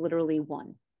 This is literally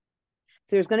one.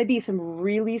 So there's going to be some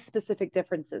really specific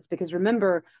differences because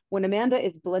remember, when Amanda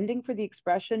is blending for the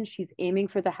expression, she's aiming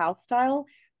for the house style.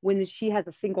 When she has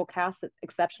a single cask that's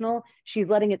exceptional, she's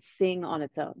letting it sing on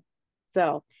its own.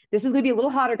 So this is going to be a little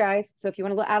hotter, guys. So if you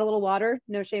want to add a little water,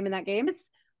 no shame in that game.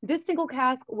 This single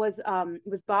cask was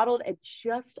bottled at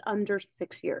just under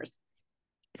 6 years.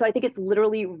 So I think it's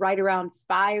literally right around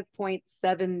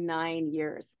 5.79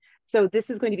 years. So this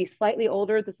is going to be slightly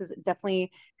older. This is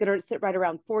definitely going to sit right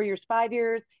around 4 years, 5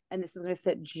 years, and this is going to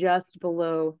sit just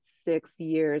below 6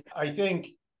 years. I think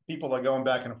people are going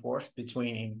back and forth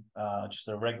between just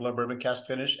a regular bourbon cask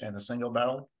finish and a single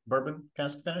barrel bourbon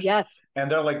cask finish. Yes. And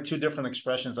they're like two different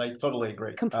expressions. I totally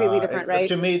agree. Completely different, right?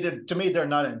 To me, they're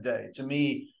not in day. To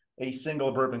me, a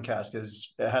single bourbon cask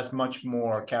has much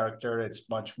more character. It's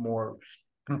much more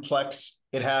complex.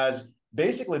 It has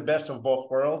basically best of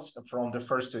both worlds from the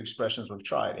first two expressions we've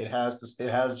tried. It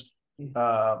has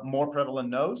more prevalent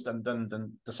notes than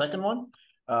the second one.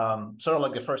 Sort of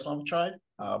like the first one we tried.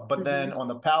 But then on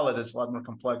the palate, it's a lot more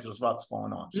complex. There's lots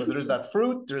going on. So there's that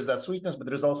fruit, there's that sweetness, but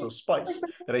there's also spice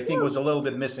that I think was a little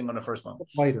bit missing on the first one.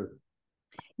 Lighter.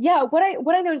 Yeah, what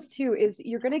I noticed too is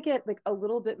you're gonna get like a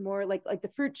little bit more like the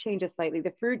fruit changes slightly.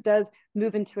 The fruit does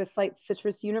move into a slight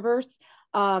citrus universe,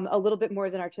 a little bit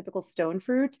more than our typical stone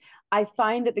fruit. I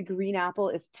find that the green apple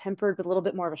is tempered with a little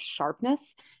bit more of a sharpness.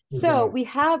 So we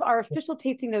have our official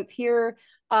tasting notes here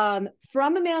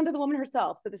from Amanda, the woman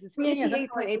herself. So this is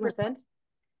 58.8%.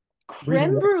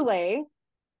 Creme brulee,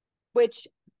 which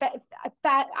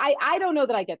I don't know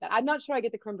that I get that. I'm not sure I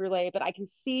get the creme brulee, but I can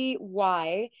see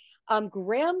why.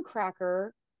 Graham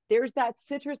cracker, there's that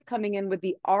citrus coming in with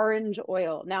the orange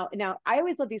oil. Now I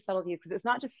always love these subtleties because it's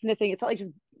not just sniffing. It's not like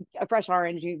just a fresh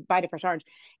orange, you bite a fresh orange.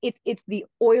 It's the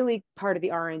oily part of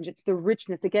the orange. It's the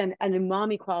richness, again, an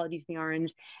umami quality to the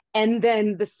orange. And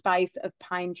then the spice of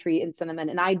pine tree and cinnamon.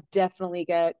 And I definitely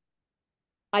get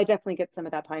some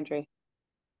of that pine tree.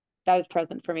 That is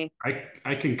present for me.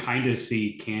 I can kind of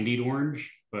see candied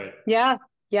orange, but yeah.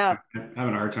 I'm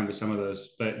having a hard time with some of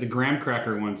those. But the graham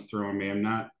cracker one's throwing me. I'm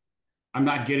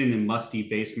not getting the musty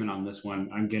basement on this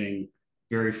one. I'm getting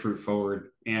very fruit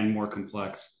forward and more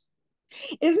complex.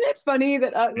 Isn't it funny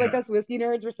that like us whiskey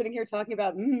nerds were sitting here talking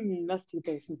about musty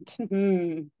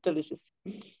basement, delicious.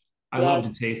 I love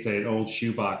to taste an old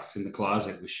shoebox in the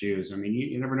closet with shoes. I mean,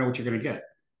 you never know what you're going to get.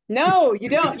 No, you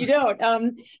don't. You don't.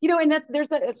 And there's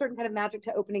a certain kind of magic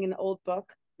to opening an old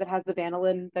book that has the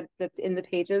vanillin that's in the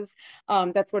pages.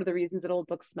 That's one of the reasons that old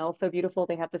books smell so beautiful.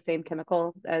 They have the same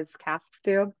chemical as casks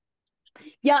do.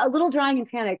 Yeah, a little drying and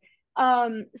tannic.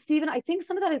 Stephen, I think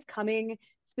some of that is coming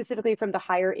specifically from the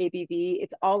higher ABV.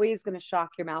 It's always going to shock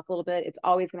your mouth a little bit. It's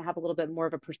always going to have a little bit more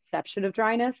of a perception of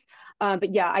dryness.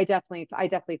 But yeah, I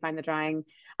definitely find the drying.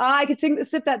 I could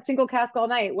sip that single cask all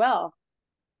night. Well,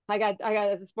 I got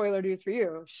a spoiler news for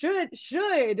you. Should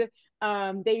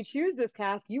they choose this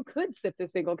cask, you could sip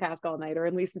this single cask all night, or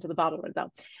at least until the bottle runs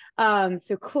out.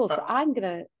 So cool. So I'm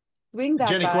gonna swing back.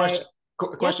 Jenny, by...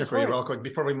 question for you real quick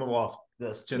before we move off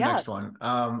this to the next one.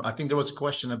 I think there was a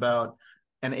question about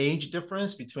an age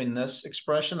difference between this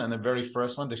expression and the very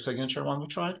first one, the signature one we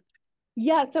tried.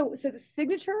 Yeah. So the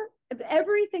signature,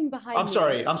 everything behind. I'm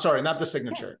sorry, not the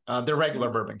signature. The regular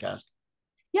bourbon cask.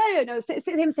 No,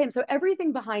 same. So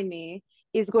everything behind me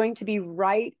is going to be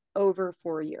right over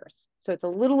 4 years. So it's a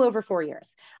little over 4 years.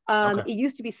 It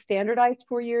used to be standardized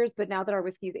 4 years, but now that our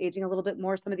whiskey is aging a little bit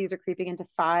more, some of these are creeping into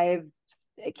 5,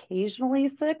 occasionally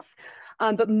 6.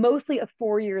 but mostly a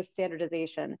 4-year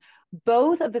standardization.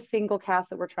 Both of the single casks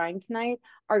that we're trying tonight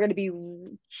are going to be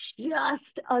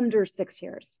just under 6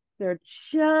 years. They're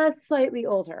just slightly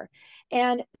older.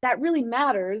 And that really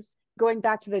matters, going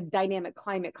back to the dynamic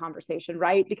climate conversation,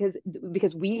 right? Because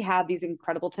we have these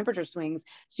incredible temperature swings.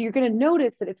 So you're going to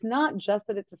notice that it's not just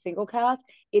that it's a single cask,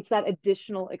 it's that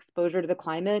additional exposure to the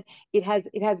climate. It has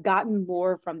gotten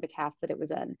more from the cask that it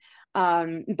was in.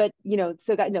 But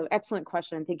so that, no, excellent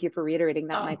question. And thank you for reiterating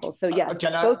that, Michael. So yes,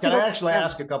 can I actually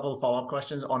ask a couple of follow-up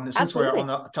questions on this, since we're on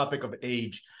the topic of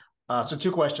age? So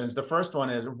 2 questions. The first one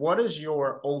is, what is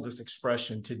your oldest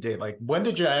expression to date? Like, when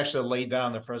did you actually lay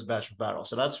down the first batch of barrels?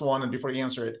 So that's one. And before you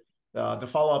answer it, the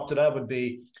follow-up to that would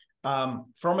be,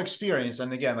 from experience,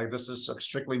 and again, like, this is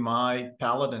strictly my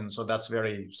palate, and so that's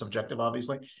very subjective,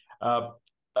 obviously.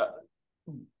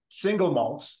 Single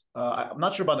malts, I'm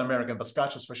not sure about American, but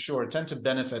Scotches for sure, tend to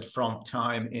benefit from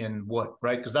time in wood,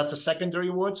 right? Because that's a secondary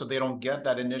wood, so they don't get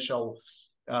that initial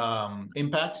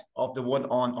impact of the wood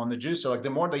on the juice. So like, the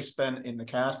more they spend in the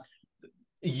cask,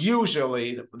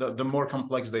 usually the more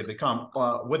complex they become.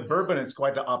 With bourbon, it's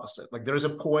quite the opposite. Like, there is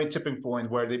a tipping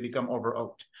point where they become over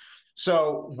oaked.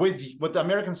 So with the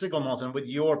American single malts and with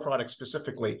your product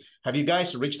specifically, have you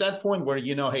guys reached that point where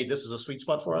hey, this is a sweet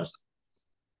spot for us?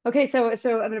 Okay, so I'm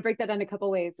going to break that down a couple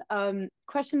ways.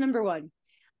 Question number 1.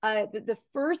 The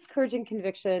first Kürgen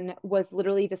conviction was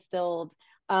literally distilled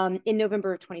in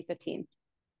November of 2015.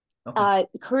 Okay.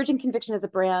 Kürgen Conviction as a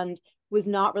brand was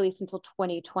not released until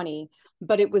 2020,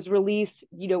 but it was released,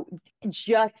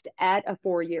 just at a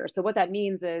 4-year. So what that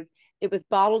means is it was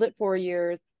bottled at 4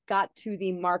 years, got to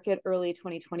the market early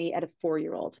 2020 at a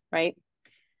 4-year-old, right?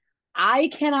 I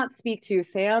cannot speak to,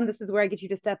 Sam, this is where I get you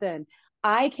to step in.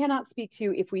 I cannot speak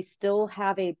to if we still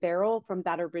have a barrel from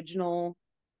that original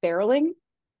barreling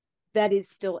that is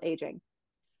still aging.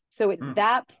 So at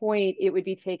that point, it would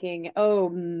be taking,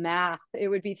 math. It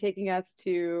would be taking us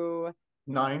to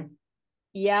 9.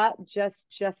 Yeah,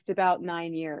 just about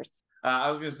 9 years.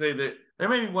 I was going to say that there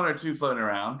may be 1 or 2 floating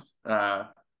around.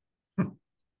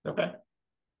 Okay.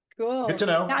 Cool. Good to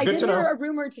know. Now, I did hear a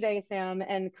rumor today, Sam,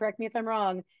 and correct me if I'm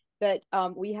wrong, that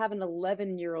we have an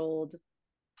 11-year-old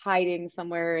hiding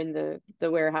somewhere in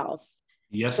the warehouse.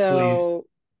 Yes, please.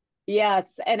 Yes,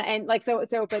 and like so,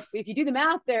 but if you do the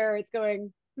math there, it's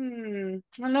going, I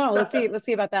don't know. Let's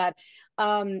see about that.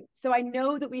 So I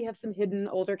know that we have some hidden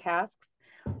older casks.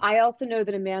 I also know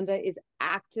that Amanda is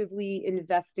actively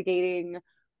investigating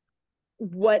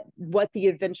what the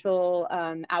eventual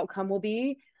outcome will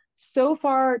be. So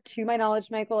far, to my knowledge,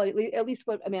 Michael, at least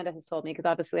what Amanda has told me, because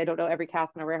obviously I don't know every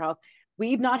cask in our warehouse,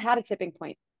 we've not had a tipping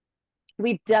point.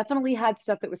 We've definitely had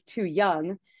stuff that was too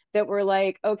young, that were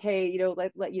like, okay,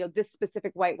 this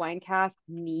specific white wine cask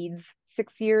needs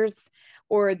 6 years,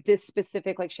 or this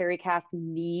specific like sherry cask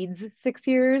needs 6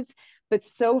 years. But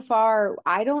so far,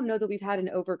 I don't know that we've had an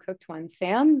overcooked one.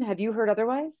 Sam, have you heard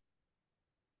otherwise?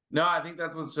 No, I think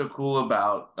that's what's so cool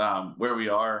about where we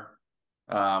are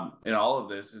in all of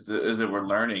this is that we're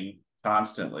learning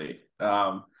constantly.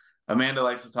 Amanda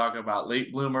likes to talk about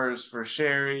late bloomers for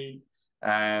sherry,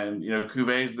 and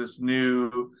Cuvee is this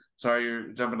new. Sorry, you're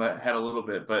jumping ahead a little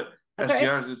bit, but that's STR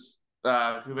right. is this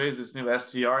Cuvee is this new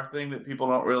STR thing that people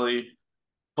don't really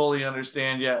fully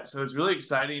understand yet. So it's really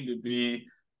exciting to be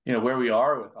where we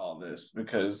are with all this,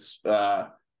 because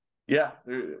we're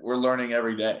learning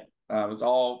every day. It's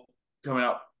all coming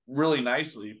out really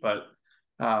nicely, but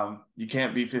you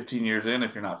can't be 15 years in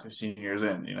if you're not 15 years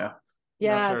in, Yeah,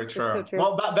 that's very true. So true.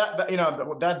 Well,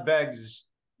 that begs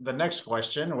the next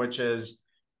question, which is,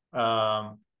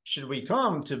 should we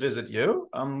come to visit you?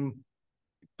 I'm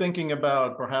thinking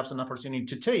about perhaps an opportunity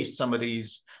to taste some of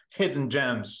these hidden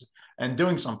gems and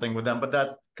doing something with them, but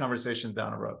that's conversation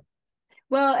down the road.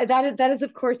 Well, that is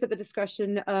of course at the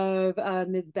discretion of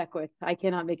Ms. Beckwith. I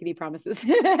cannot make any promises,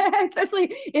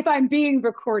 especially if I'm being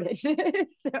recorded.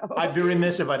 So I'd be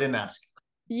remiss if I didn't ask.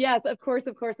 Yes, of course.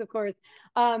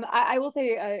 I will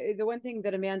say the one thing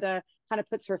that Amanda kind of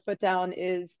puts her foot down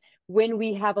is when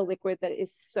we have a liquid that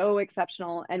is so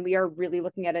exceptional and we are really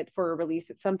looking at it for a release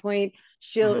at some point,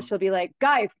 she'll be like,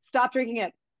 guys, stop drinking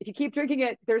it. If you keep drinking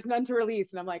it, there's none to release.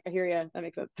 And I'm like, I hear you. That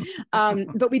makes sense.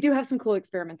 But we do have some cool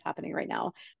experiments happening right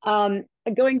now.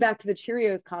 Going back to the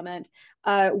Cheerios comment,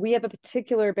 we have a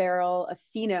particular barrel of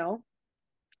Fino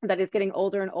that is getting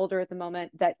older and older at the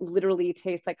moment that literally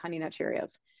tastes like Honey Nut Cheerios.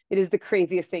 It is the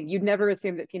craziest thing. You'd never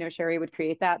assume that Pinot Sherry would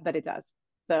create that, but it does.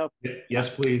 So yes,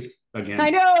 please. Again. I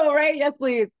know, right? Yes,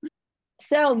 please.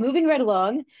 So moving right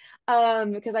along,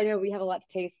 because I know we have a lot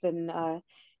to taste, and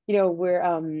we're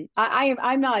I'm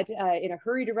not in a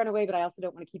hurry to run away, but I also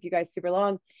don't want to keep you guys super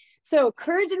long. So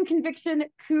Courage and Conviction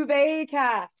Cuvee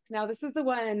cask. Now this is the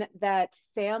one that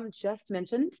Sam just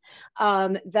mentioned.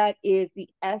 That is the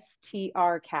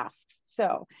STR casks.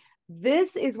 So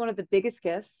this is one of the biggest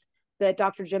gifts that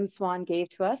Dr. Jim Swan gave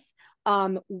to us.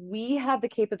 We have the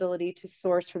capability to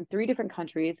source from 3 different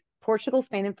countries: Portugal,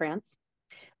 Spain, and France.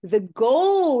 The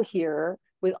goal here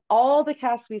with all the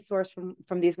casks we source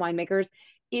from these winemakers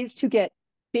is to get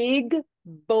big,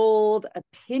 bold,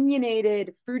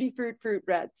 opinionated, fruity fruit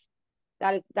reds.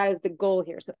 That is the goal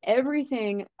here. So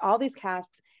everything, all these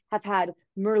casks have had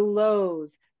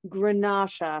Merlots,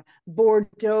 Grenache,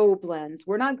 Bordeaux blends.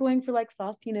 We're not going for like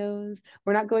soft Pinots.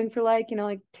 We're not going for like,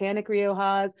 like Tannic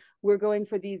Riojas. We're going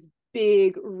for these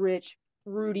big, rich,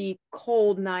 fruity,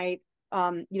 cold night,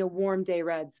 warm day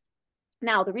reds.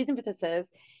 Now, the reason for this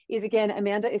is again,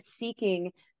 Amanda is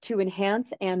seeking to enhance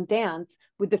and dance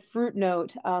with the fruit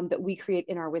note that we create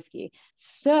in our whiskey.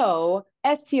 So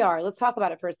STR, let's talk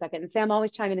about it for a second. And Sam,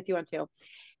 always chime in if you want to.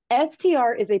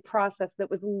 STR is a process that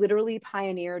was literally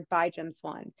pioneered by Jim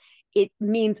Swan. It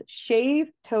means shave,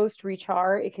 toast,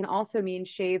 rechar. It can also mean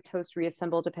shave, toast,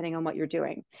 reassemble, depending on what you're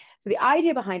doing. So the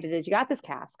idea behind it is you got this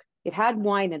cask. It had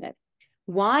wine in it.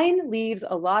 Wine leaves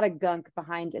a lot of gunk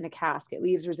behind in a cask. It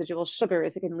leaves residual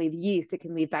sugars. It can leave yeast. It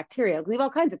can leave bacteria. It can leave all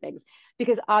kinds of things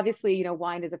because obviously,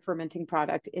 wine is a fermenting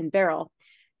product in barrel.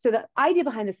 So the idea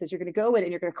behind this is you're going to go in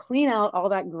and you're going to clean out all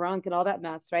that grunk and all that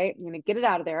mess, right? You're going to get it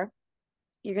out of there.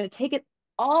 You're going to take it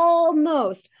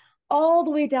almost all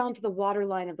the way down to the water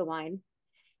line of the wine.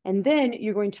 And then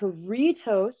you're going to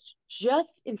retoast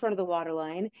just in front of the water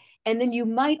line. And then you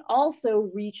might also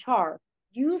rechar,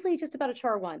 usually just about a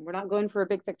char 1. We're not going for a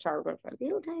big thick char. We're going for a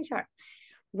little tiny char.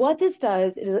 What this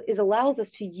does is allows us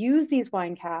to use these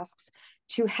wine casks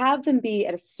to have them be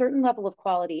at a certain level of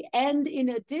quality. And in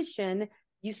addition,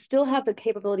 you still have the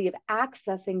capability of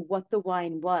accessing what the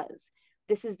wine was.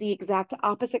 This is the exact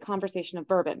opposite conversation of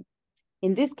bourbon.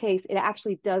 In this case, it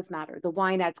actually does matter. The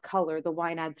wine adds color, the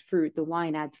wine adds fruit, the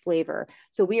wine adds flavor.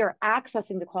 So we are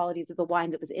accessing the qualities of the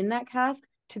wine that was in that cask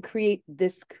to create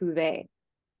this cuvee.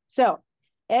 So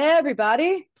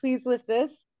everybody, please lift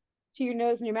this to your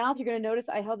nose and your mouth. You're going to notice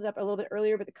I held it up a little bit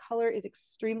earlier, but the color is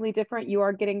extremely different. You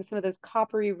are getting some of those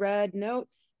coppery red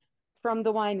notes from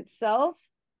the wine itself.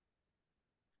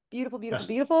 Beautiful, beautiful,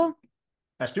 beautiful.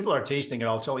 As people are tasting it,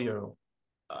 I'll tell you,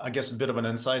 I guess, a bit of an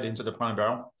insight into the prime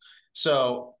barrel.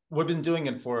 So we've been doing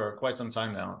it for quite some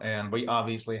time now, and we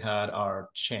obviously had our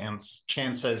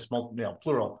chances,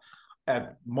 plural,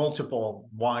 at multiple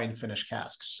wine finish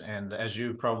casks. And as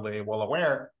you probably well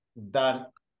aware, that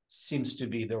seems to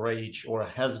be the rage, or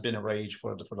has been a rage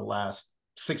for the last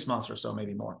 6 months or so,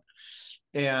 maybe more.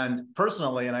 And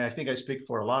personally, and I think I speak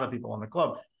for a lot of people in the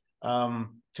club,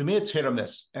 to me, it's hit or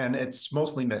miss, and it's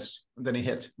mostly miss than a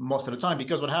hit most of the time,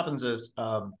 because what happens is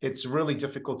it's really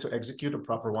difficult to execute a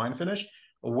proper wine finish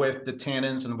with the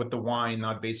tannins and with the wine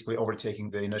not basically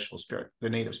overtaking the initial spirit, the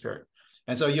native spirit.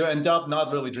 And so you end up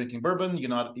not really drinking bourbon, you're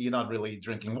not really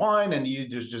drinking wine, and you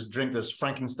just drink this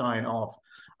Frankenstein of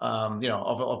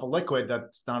a liquid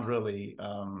that's not really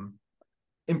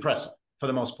impressive for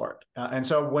the most part. And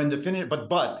so when the finish,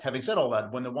 but having said all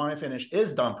that, when the wine finish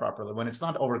is done properly, when it's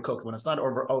not overcooked, when it's not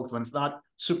over oaked, when it's not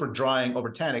super drying, over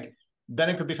tannic, then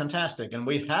it could be fantastic. And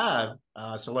we have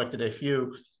selected a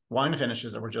few wine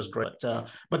finishes that were just great.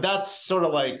 But that's sort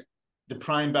of like the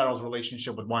prime barrel's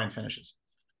relationship with wine finishes.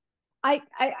 I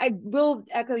will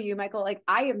echo you, Michael. Like,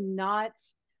 I have not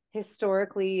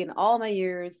historically in all my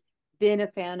years been a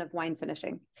fan of wine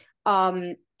finishing.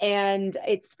 And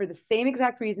it's for the same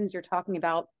exact reasons you're talking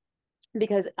about,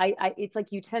 because it's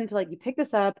like you tend to you pick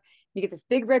this up, you get this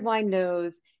big red wine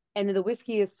nose, and then the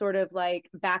whiskey is sort of like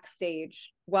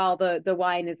backstage while the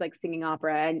wine is like singing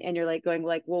opera, and you're like going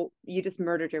like, well, you just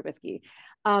murdered your whiskey.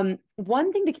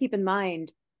 One thing to keep in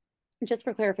mind, just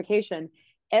for clarification,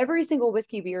 every single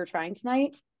whiskey we are trying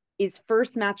tonight is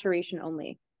first maturation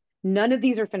only. None of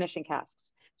these are finishing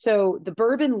casks. So the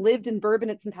bourbon lived in bourbon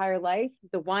its entire life.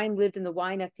 The wine lived in the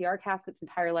wine STR cask its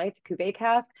entire life, the Cuvée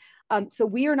cask. So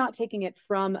we are not taking it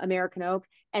from American oak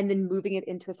and then moving it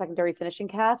into a secondary finishing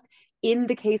cask in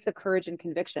the case of Courage and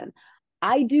Conviction.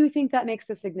 I do think that makes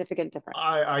a significant difference.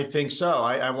 I think so.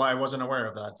 I wasn't aware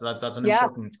of that. So that's an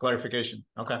important clarification.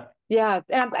 Okay. Yeah.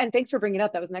 And thanks for bringing it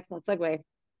up. That was an excellent segue.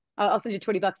 I'll send you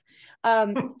 $20.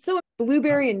 So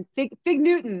blueberry and fig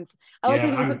Newtons. I like that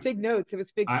it wasn't fig notes. It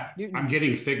was fig Newtons. I'm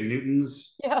getting fig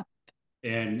Newtons. Yeah.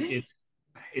 And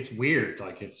it's weird.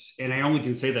 And I only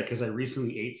can say that because I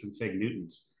recently ate some fig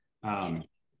Newtons. And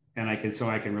I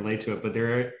can relate to it, but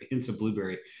there are hints of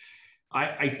blueberry.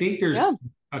 I think there's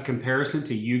a comparison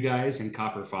to you guys and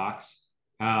Copper Fox.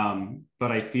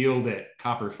 But I feel that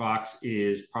Copper Fox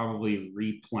is probably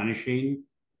replenishing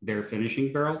their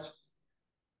finishing barrels,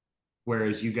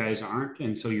 whereas you guys aren't,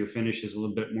 and so your finish is a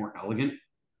little bit more elegant.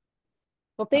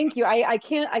 Well, thank you. I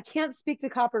can't speak to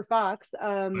Copper Fox,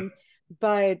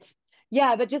 but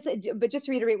yeah, but just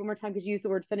to reiterate one more time, because you used the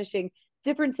word finishing,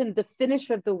 difference in the finish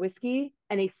of the whiskey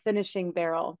and a finishing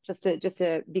barrel, just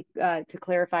to be to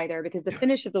clarify there, because the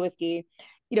finish of the whiskey,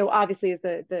 obviously is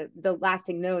the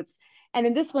lasting notes. And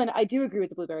in this one, I do agree with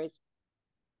the blueberries.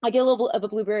 I get a little bit of a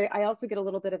blueberry. I also get a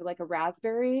little bit of like a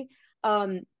raspberry.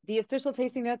 The official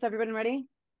tasting notes, everybody ready?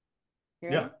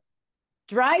 Here. Yeah.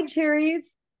 Dried cherries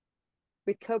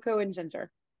with cocoa and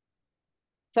ginger.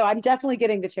 So I'm definitely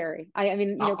getting the cherry. I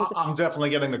mean, I'm definitely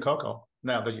getting the cocoa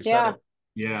now that you said yeah, it.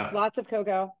 Yeah. lots of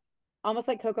cocoa, almost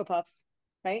like Cocoa Puffs,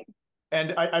 right?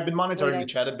 And I've been monitoring Really the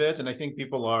nice. chat a bit, and I think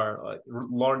people are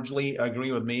largely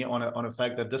agree with me on a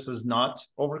fact that this is not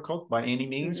overcooked by any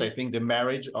means. I think the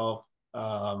marriage of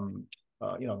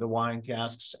the wine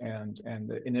casks and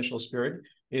the initial spirit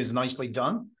is nicely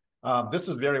done. This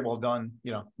is very well done.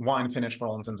 Wine finish for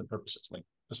all intents and purposes. Like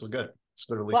this is good. It's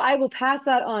good release. Well, I will pass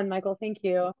that on, Michael. Thank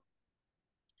you.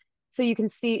 So you can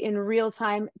see in real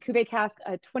time, Cuvee Cask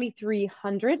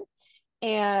 2300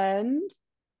 and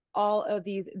all of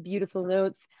these beautiful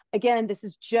notes. Again, this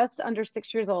is just under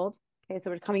 6 years old. Okay, so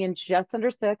we're coming in just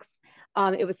under 6.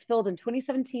 It was filled in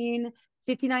 2017,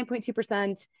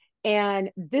 59.2%. And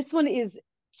this one is,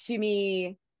 to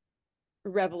me,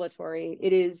 revelatory.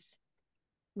 It is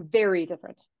very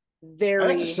different. I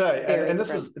have to say, Very and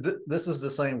different. this is the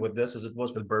same with this as it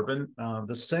was with bourbon.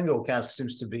 The single cask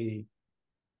seems to be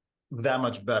that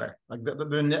much better. Like,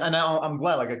 and I'm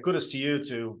glad. Like, kudos to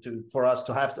you for us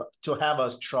to have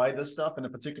us try this stuff in a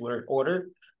particular order,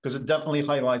 because it definitely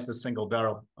highlights the single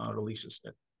barrel releases.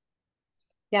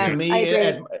 Yeah, To me, I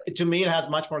agree. it has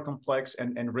much more complex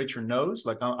and richer notes.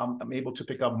 Like I'm able to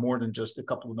pick up more than just a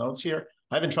couple of notes here.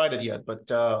 I haven't tried it yet, but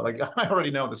like I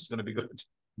already know this is going to be good.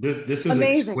 This is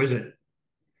Amazing. exquisite.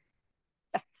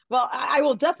 Well, I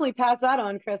will definitely pass that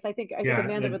on, Chris. I think Yeah,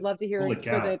 Amanda would love to hear holy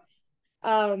cow. exquisite.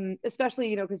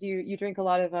 Especially, because you drink a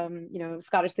lot of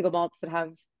Scottish single malts that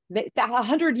have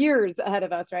 100 years ahead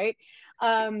of us, right?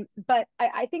 But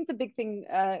I think the big thing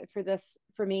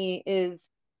for me is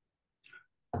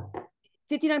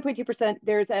 59.2%.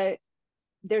 There's a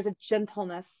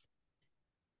gentleness.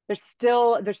 There's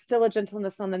still a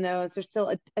gentleness on the nose. There's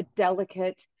still a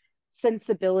delicate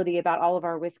sensibility about all of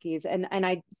our whiskeys. And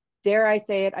I dare I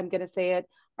say it, I'm gonna say it,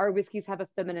 our whiskeys have a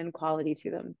feminine quality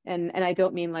to them. And I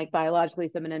don't mean like biologically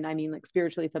feminine, I mean like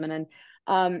spiritually feminine.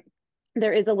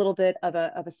 There is a little bit of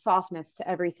a softness to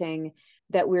everything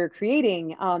that we're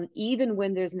creating, even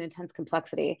when there's an intense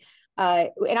complexity.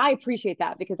 And I appreciate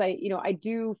that, because I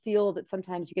do feel that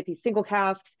sometimes you get these single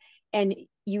casks and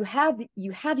you have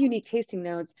unique tasting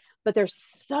notes, but they're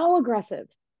so aggressive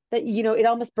that it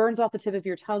almost burns off the tip of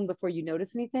your tongue before you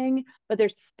notice anything. But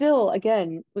there's still,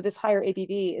 again, with this higher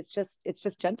ABV, it's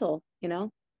just gentle.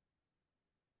 So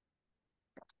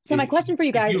my question for you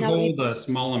If guys you now that hold a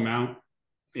small amount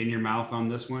in your mouth on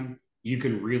this one, you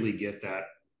can really get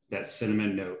that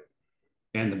cinnamon note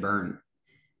and the burn.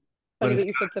 But funny it's that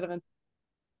you said cinnamon.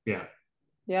 yeah.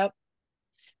 Yep.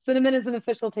 Cinnamon is an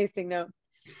official tasting note.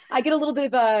 I get a little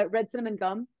bit of red cinnamon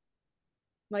gum,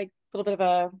 like a little bit of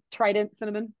a Trident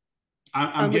cinnamon.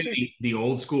 I'm getting the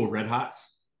old school Red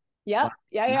Hots. Yeah,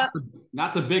 yeah.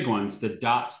 Not the big ones, the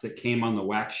dots that came on the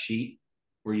wax sheet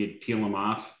where you'd peel them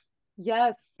off.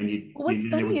 Yes. And What's they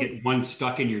would funny get is, one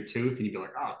stuck in your tooth, and you'd be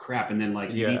like, "Oh crap!" And then like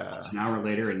Yeah, an hour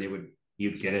later, and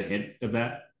you'd get a hint of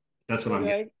that. That's what I'm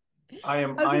getting. right? I I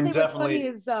was gonna am say what's funny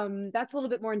definitely. is that's a little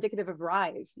bit more indicative of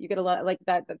ryes. You get a lot like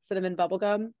that cinnamon bubble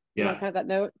gum, Yeah, kind of that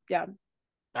note. Yeah.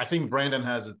 I think Brandon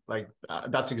has it like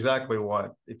that's exactly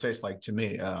what it tastes like to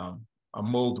me. A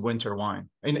mulled winter wine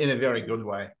in a very good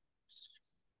way.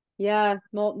 Yeah,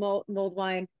 mold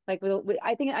wine. Like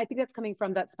I think that's coming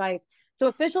from that spice. So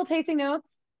official tasting notes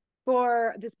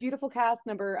for this beautiful cask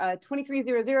number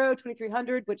 2300,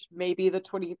 2300, which may be the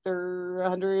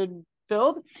 2300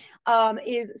 filled,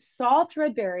 is soft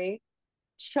red berry,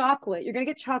 chocolate. You're gonna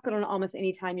get chocolate on almost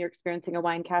any time you're experiencing a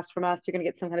wine cast from us. You're gonna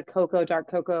get some kind of cocoa, dark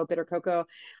cocoa, bitter cocoa,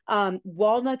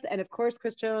 walnuts, and of course,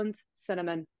 Chris Jones,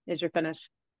 cinnamon is your finish.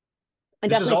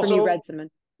 And This is definitely for me, red also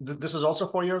cinnamon. this is also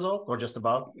 4 years old, or just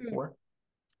about 4.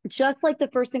 Just like the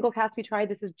first single cast we tried,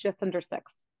 this is just under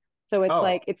 6. So Oh,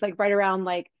 it's like right around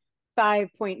like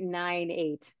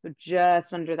 5.98. So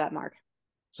just under that mark.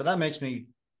 so that makes me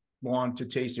want to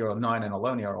taste your 9 and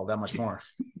 11-year-old that much more.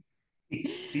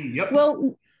 yep.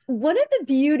 Well, one of the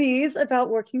beauties about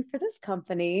working for this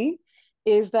company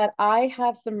is that I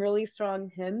have some really strong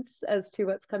hints as to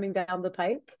what's coming down the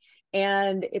pike.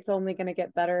 And it's only going to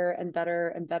get better and better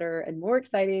and better and more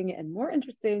exciting and more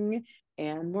interesting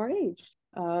and more aged.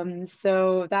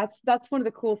 So that's one of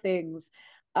the cool things.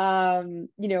 You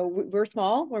know, we're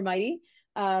small, we're mighty,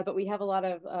 but we have a lot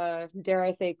of dare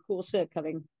I say, cool shit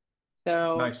coming.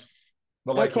 So Nice.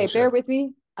 Well, like okay, cool bear shit. with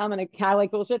me. I'm gonna kind of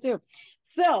like cool shit too.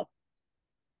 So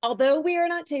although we are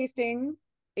not tasting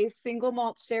a single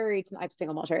malt sherry tonight,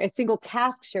 single malt sherry, a single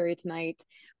cask sherry tonight,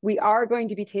 we are going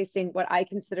to be tasting what I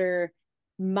consider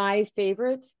my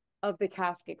favorite of the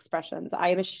cask expressions. I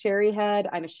am a sherry head.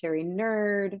 I'm a sherry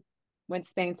nerd. Went to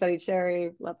Spain, studied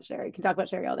sherry, love the sherry. Can talk about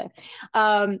sherry all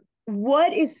day.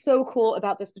 What is so cool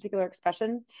about this particular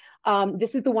expression?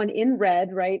 This is the one in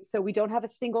red, right? So we don't have a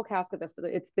single cask of this,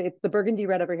 but it's the burgundy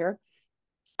red over here.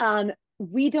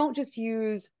 We don't just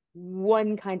use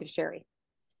one kind of sherry.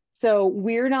 So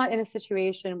we're not in a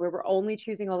situation where we're only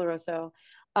choosing Oloroso.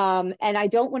 And I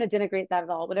don't want to denigrate that at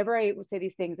all. Whenever I say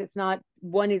these things, it's not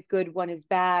one is good, one is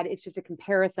bad. It's just a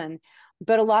comparison.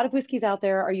 But a lot of whiskeys out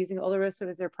there are using Oloroso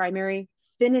as their primary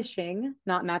finishing,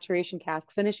 not maturation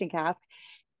cask, finishing cask.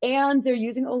 And they're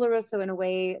using Oloroso in a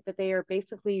way that they are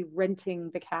basically renting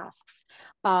the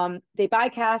casks. They buy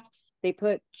casks, they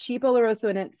put cheap Oloroso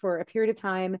in it for a period of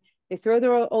time, they throw the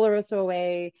Oloroso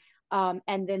away,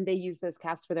 and then they use those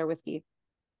casks for their whiskey.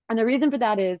 And the reason for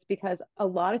that is because a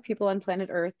lot of people on planet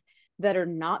Earth that are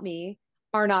not me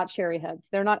are not sherry heads.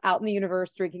 They're not out in the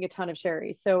universe drinking a ton of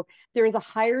sherry. So there is a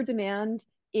higher demand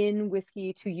in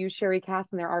whiskey to use sherry casks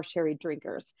than there are sherry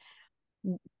drinkers.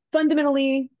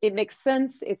 Fundamentally, it makes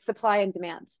sense. It's supply and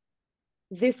demand.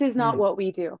 This is not what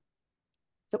we do.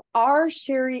 So our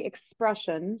sherry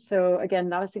expression, so again,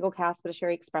 not a single cask, but a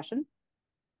sherry expression,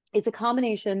 is a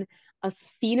combination of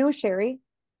Fino sherry,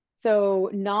 so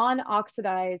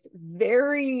non-oxidized,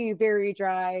 very, very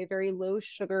dry, very low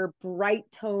sugar, bright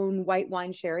tone white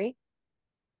wine sherry.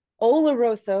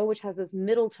 Oloroso, which has those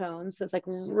middle tones, so it's like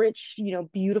rich, you know,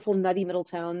 beautiful, nutty middle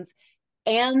tones,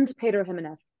 and Pedro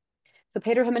Jimenez. So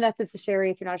Pedro Jimenez is the sherry.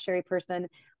 If you're not a sherry person,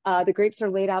 the grapes are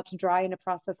laid out to dry in a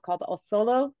process called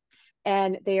osolo,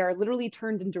 and they are literally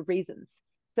turned into raisins.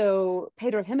 So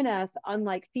Pedro Jimenez,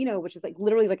 unlike Fino, which is like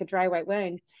literally like a dry white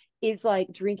wine, is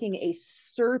like drinking a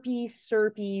syrupy,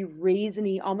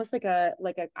 raisiny, almost like a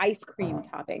ice cream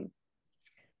topping.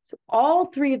 So all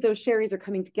three of those sherries are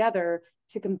coming together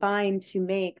to combine to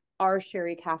make our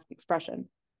sherry cask expression.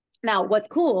 Now, what's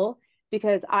cool,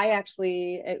 because I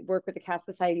actually work with the Cask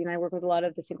Society and I work with a lot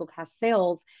of the single cask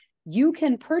sales, you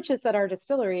can purchase at our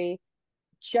distillery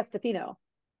just a Fino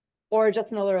or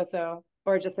just an Oloroso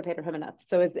or just a Pedro Jimenez.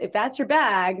 So if that's your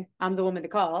bag, I'm the woman to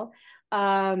call.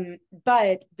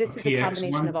 But this is a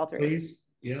combination of all three. Please.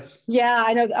 Yes. Yeah,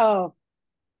 I know. Oh,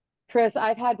 Chris,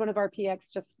 I've had one of our PX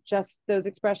just those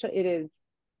expressions.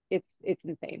 It's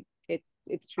insane.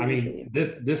 It's truly. I mean,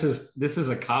 this is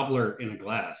a cobbler in a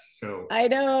glass. So I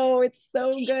know it's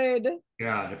so good.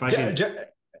 God, if I can,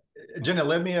 Jenna,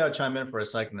 let me chime in for a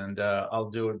second, and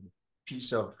I'll do a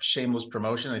piece of shameless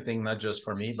promotion. I think not just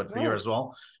for me, but for you as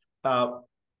well.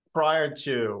 Prior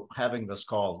to having this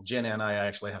call, Jenna and I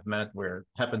actually have met. We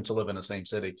happen to live in the same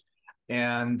city.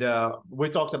 And we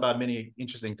talked about many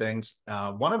interesting things.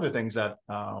 One of the things that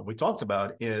we talked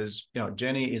about is, you know,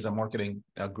 Jenny is a marketing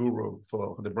guru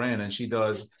for the brand, and she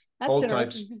does all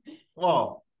types.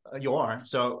 Well, you are.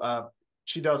 So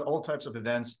she does all types of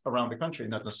events around the country,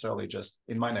 not necessarily just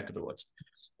in my neck of the woods.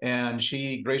 And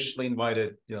she graciously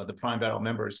invited, you know, the Prime Barrel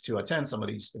members to attend some of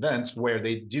these events where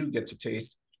they do get to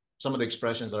taste some of the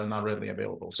expressions that are not readily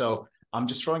available. So I'm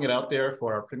just throwing it out there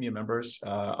for our premium members.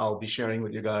 I'll be sharing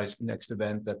with you guys the next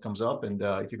event that comes up. And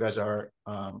if you guys are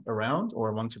around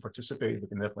or want to participate, we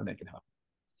can definitely make it happen.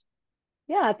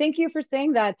 Yeah, thank you for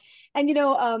saying that. And, you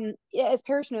know, as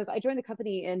Parrish knows, I joined the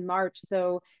company in March.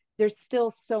 So there's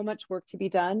still so much work to be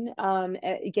done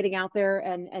getting out there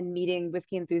and meeting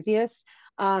whiskey enthusiasts.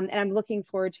 And I'm looking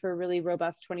forward to a really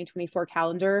robust 2024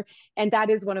 calendar. And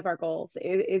that is one of our goals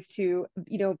is to,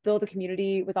 you know, build a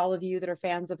community with all of you that are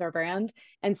fans of our brand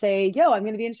and say, yo, I'm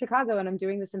going to be in Chicago and I'm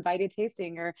doing this invited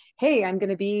tasting, or, hey, I'm going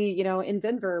to be, you know, in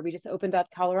Denver. We just opened up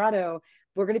Colorado.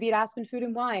 We're going to be at Aspen Food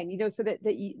and Wine, you know, so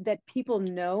that people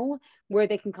know where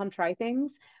they can come try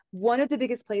things. One of the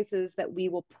biggest places that we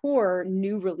will pour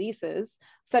new releases,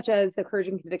 such as the Courage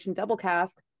and Conviction Double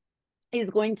Cask, is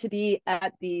going to be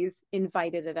at these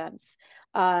invited events,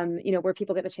 you know, where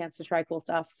people get the chance to try cool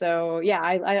stuff. So yeah,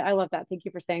 I love that. Thank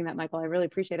you for saying that, Michael. I really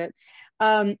appreciate it.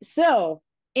 So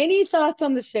any thoughts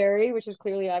on the sherry, which is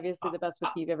clearly obviously the best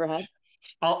whiskey you've ever had?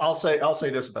 I'll say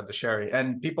this about the sherry,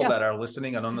 and people Yeah. that are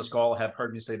listening and on this call have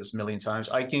heard me say this a million times.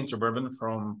 I came to bourbon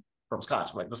from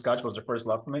Scotch. Like the Scotch was the first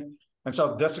love for me, and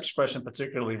so this expression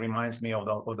particularly reminds me of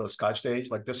those Scotch days.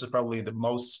 Like this is probably the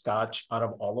most Scotch out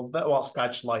of all of them. Well,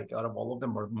 Scotch like out of all of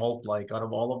them, or malt like out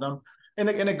of all of them,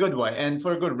 in a good way, and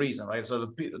for a good reason, right?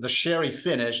 So the sherry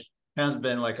finish has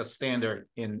been like a standard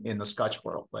in the Scotch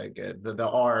world. Like there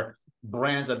are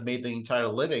brands that made the entire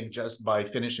living just by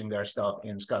finishing their stuff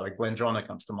in Scotch. Like Glendronach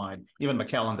comes to mind. Even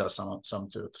Macallan does some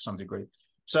to some degree.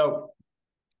 So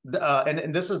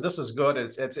and this is good.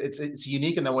 It's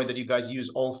unique in the way that you guys use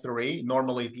all three.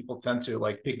 Normally, people tend to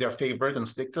like pick their favorite and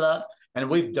stick to that. And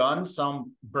we've done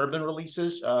some bourbon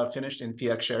releases finished in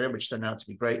PX sherry, which turned out to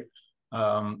be great.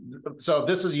 So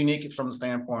this is unique from the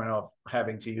standpoint of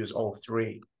having to use all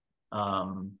three.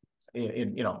 In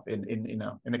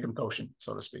a concoction,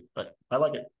 so to speak. But I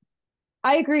like it.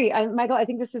 I agree. Michael, I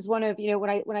think this is one of,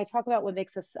 when I talk about what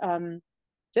makes us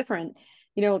different,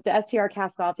 the STR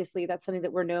cask, obviously, that's something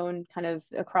that we're known kind of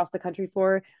across the country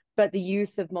for, but the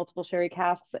use of multiple sherry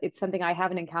casks, it's something I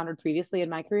haven't encountered previously in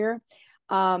my career.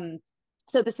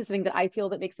 So this is something that I feel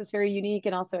that makes us very unique.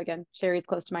 And also, again, sherry is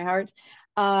close to my heart.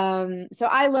 So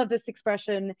I love this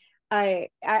expression.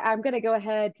 I'm going to go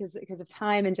ahead because of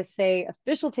time and just say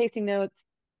official tasting notes,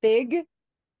 fig.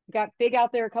 Got fig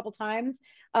out there a couple times.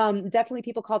 Definitely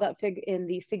people call that fig in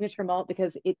the signature malt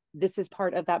because this is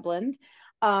part of that blend.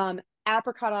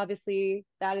 Apricot, obviously,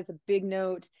 that is a big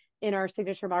note in our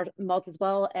signature malt as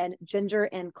well, and ginger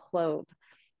and clove.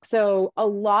 So a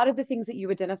lot of the things that you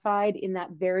identified in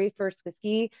that very first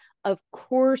whiskey, of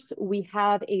course, we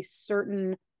have a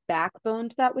certain backbone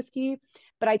to that whiskey,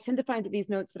 but I tend to find that these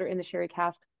notes that are in the sherry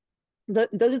cask, those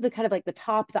are the kind of like the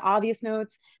obvious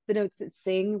notes, the notes that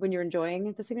sing when you're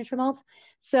enjoying the signature malt.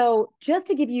 So just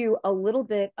to give you a little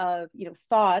bit of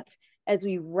thought as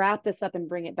we wrap this up and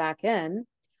bring it back in,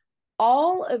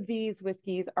 all of these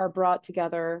whiskeys are brought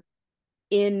together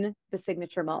in the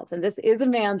signature malt. And this is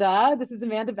Amanda. This is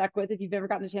Amanda Beckwith, if you've ever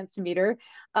gotten a chance to meet her.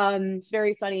 It's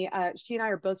very funny. She and I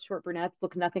are both short brunettes,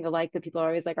 look nothing alike, but people are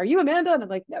always like, "Are you Amanda?" And I'm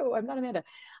like, "No, I'm not Amanda."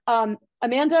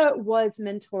 Amanda was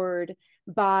mentored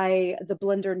by the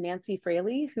blender Nancy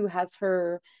Fraley, who has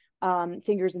her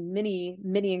fingers in many,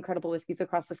 many incredible whiskeys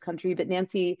across this country. But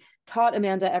Nancy taught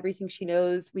Amanda everything she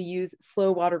knows. We use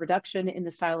slow water reduction in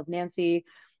the style of Nancy.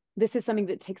 This is something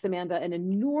that takes Amanda an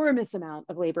enormous amount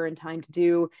of labor and time to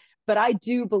do, but I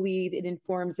do believe it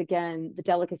informs, again, the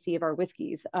delicacy of our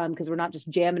whiskeys, because we're not just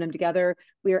jamming them together.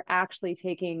 We are actually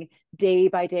taking day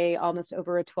by day, almost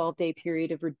over a 12-day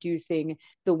period, of reducing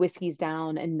the whiskeys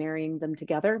down and marrying them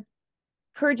together.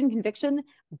 Courage and conviction,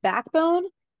 backbone,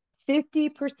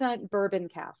 50% bourbon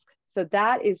cask. So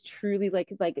that is truly like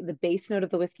the base note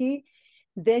of the whiskey.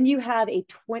 Then you have a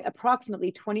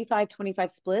approximately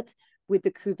 25-25 split with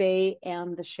the Cuvee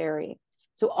and the sherry.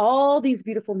 So all these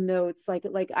beautiful notes, like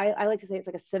I like to say, it's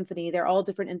like a symphony. They're all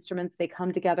different instruments. They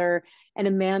come together. And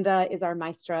Amanda is our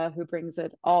maestra who brings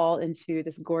it all into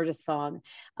this gorgeous song.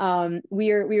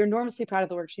 We are enormously proud of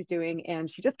the work she's doing, and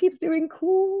she just keeps doing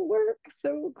cool work.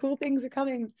 So cool things are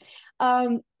coming.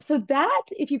 So that,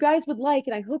 if you guys would like,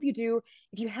 and I hope you do,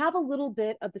 if you have a little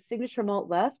bit of the signature malt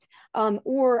left,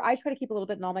 or I try to keep a little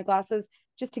bit in all my glasses,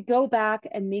 just to go back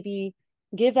and maybe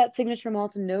give that signature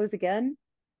malt a nose again.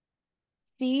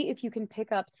 See if you can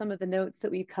pick up some of the notes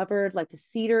that we covered, like the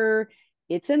cedar.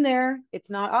 It's in there. It's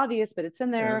not obvious, but it's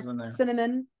in there. It is in there.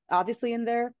 Cinnamon, obviously in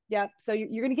there. Yeah. So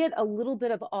you're going to get a little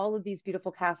bit of all of these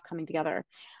beautiful casks coming together.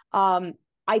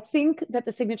 I think that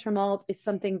the signature malt is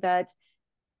something that,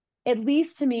 at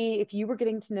least to me, if you were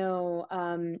getting to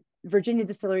know Virginia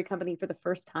Distillery Company for the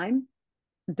first time,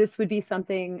 this would be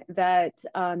something that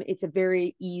it's a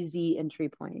very easy entry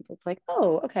point. It's like,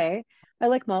 oh, okay, I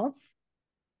like malts.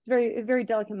 It's very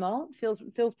delicate malt,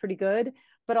 feels pretty good,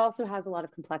 but also has a lot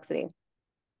of complexity.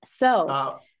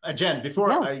 So, Jen,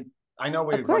 before I know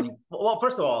we're running. Well,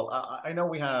 first of all, I know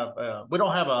we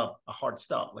don't have a hard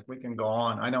stop. Like we can go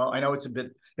on. I know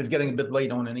it's getting a bit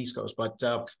late on the East Coast, but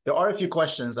there are a few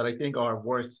questions that I think are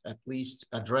worth at least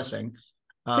addressing.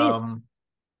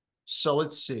 So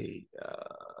let's see.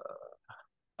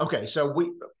 Okay,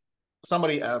 so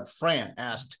Fran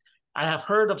asked, I have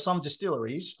heard of some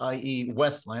distilleries, i.e.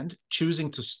 Westland, choosing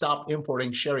to stop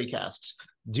importing sherry casks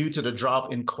due to the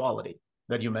drop in quality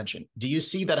that you mentioned. Do you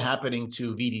see that happening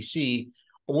to VDC,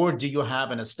 or do you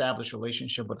have an established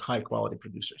relationship with high quality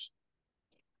producers?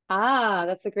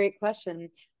 That's a great question.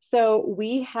 So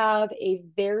we have a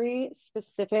very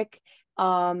specific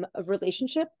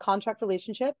contract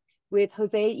relationship with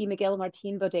Jose y Miguel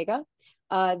Martin Bodega.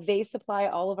 They supply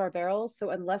all of our barrels.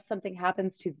 So unless something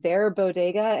happens to their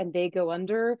bodega and they go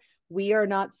under, we are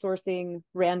not sourcing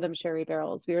random sherry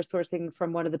barrels. We are sourcing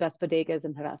from one of the best bodegas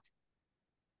in Jerez.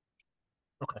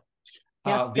 Okay.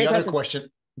 Yeah,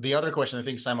 The other question I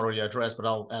think Sam already addressed, but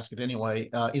I'll ask it anyway.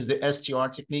 Is the STR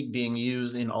technique being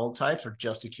used in all types or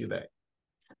just a Cuvee?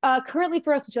 Currently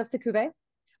for us, just a Cuvee.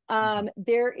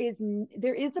 There is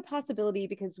the possibility,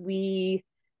 because we,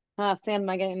 Sam, am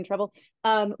I getting in trouble?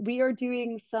 We are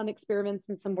doing some experiments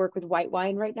and some work with white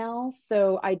wine right now.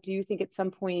 So I do think at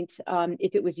some point,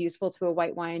 if it was useful to a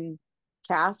white wine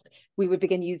cask, we would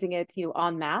begin using it,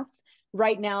 en masse.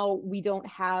 Right now, we don't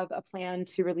have a plan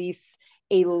to release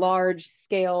a large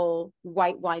scale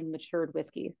white wine matured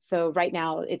whiskey. So right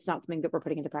now, it's not something that we're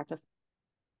putting into practice.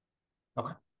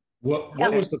 Okay. What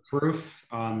was the proof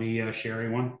on the sherry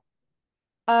one?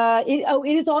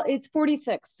 It's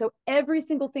 46. So every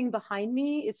single thing behind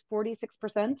me is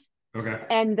 46%. Okay.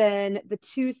 And then the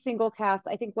two single casks,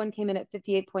 I think one came in at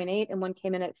 58.8 and one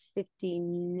came in at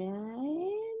 59.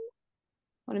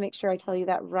 I want to make sure I tell you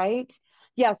that right.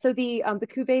 Yeah, so the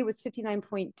Cuvee was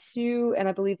 59.2 and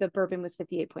I believe the bourbon was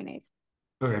 58.8.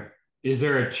 Okay. Is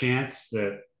there a chance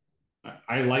that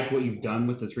I like what you've done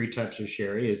with the three types of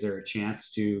sherry? Is there a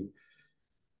chance to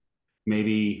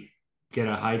maybe get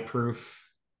a high proof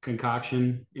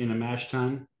concoction in a mash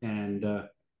tun and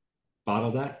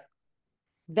bottle that?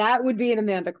 That would be an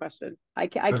Amanda question. I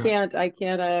can't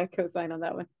co-sign on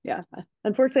that one. Yeah,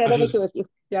 unfortunately, I don't make it with you.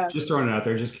 Yeah, just throwing it out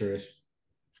there. Just curious.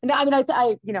 No, I mean, I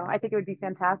think it would be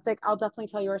fantastic. I'll definitely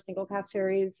tell you our single cask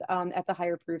cherries at the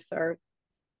higher proofs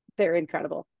they're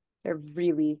incredible. They're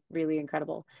really, really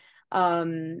incredible.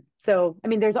 So I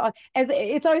mean, it's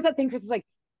always that thing, Chris, is like,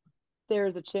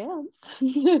 there's a chance.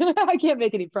 I can't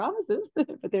make any promises,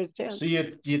 but there's a chance. So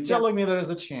you're telling me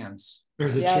there's a chance.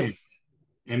 There's a chance.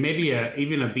 And maybe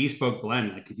even a bespoke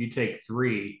blend. Like if you take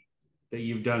three that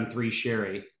you've done three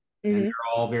sherry and they're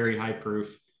all very high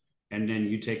proof, and then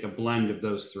you take a blend of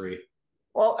those three.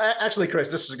 Well, actually, Chris,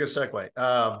 this is a good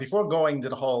segue. Before going to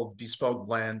the whole bespoke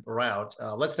blend route,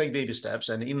 let's take baby steps.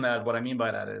 And in that, what I mean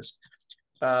by that is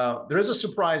there is a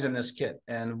surprise in this kit.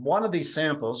 And one of these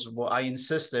samples, well, I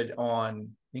insisted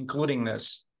on including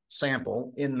this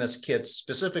sample in this kit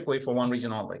specifically for one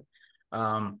reason only.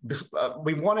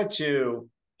 We wanted to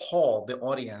poll the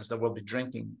audience that will be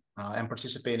drinking and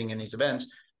participating in these events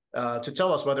to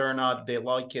tell us whether or not they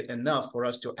like it enough for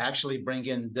us to actually bring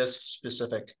in this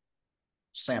specific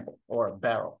sample or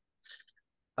barrel.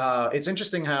 It's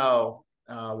interesting how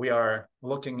we are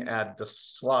looking at the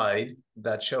slide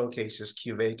that showcases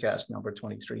Cuvee cask number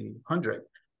 2300,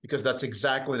 because that's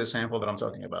exactly the sample that I'm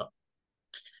talking about.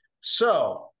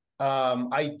 So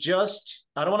I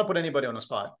don't want to put anybody on the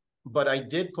spot, but I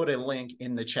did put a link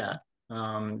in the chat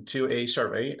to a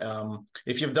survey.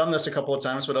 If you've done this a couple of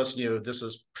times with us, this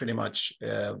is pretty much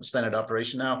standard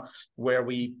operation now, where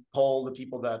we poll the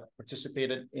people that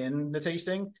participated in the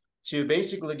tasting to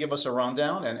basically give us a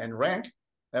rundown and rank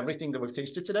everything that we've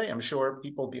tasted today. I'm sure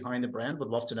people behind the brand would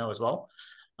love to know as well.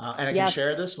 And I can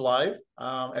share this live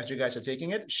as you guys are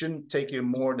taking it. It shouldn't take you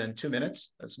more than 2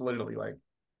 minutes. That's literally like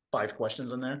 5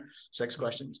 questions in there, 6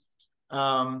 questions.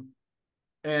 And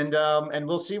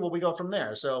we'll see where we go from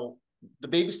there. So the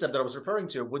baby step that I was referring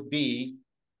to would be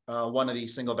one of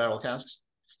these single barrel casks.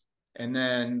 And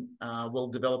then we'll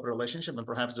develop a relationship and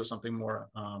perhaps do something more,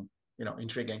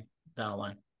 intriguing down the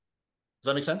line. Does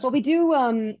that make sense? Well, we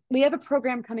do. We have a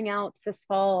program coming out this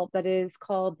fall that is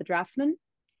called The Draftsman,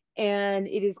 and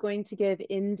it is going to give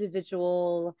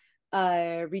individual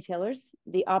retailers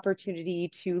the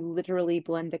opportunity to literally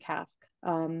blend a cask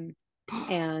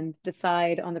and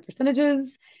decide on the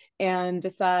percentages and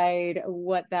decide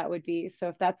what that would be. So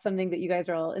if that's something that you guys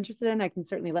are all interested in, I can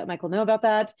certainly let Michael know about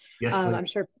that. Yes, I'm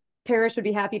sure Parrish would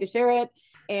be happy to share it.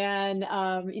 And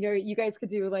you guys could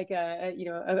do like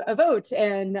a vote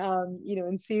and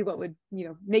and see what would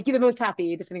make you the most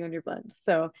happy depending on your blend.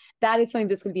 So that is something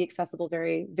that's going to be accessible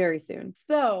very, very soon.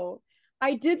 So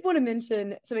I did want to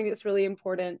mention something that's really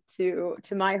important to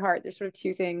my heart. There's sort of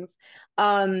 2 things.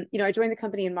 I joined the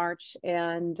company in March,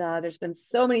 and there's been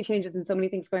so many changes and so many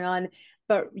things going on.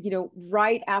 But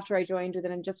right after I joined,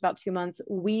 within just about 2 months,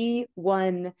 we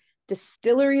won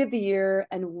Distillery of the Year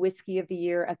and Whiskey of the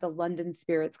Year at the London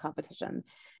Spirits Competition.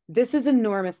 This is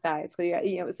enormous, guys. So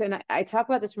and I talk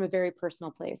about this from a very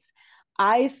personal place.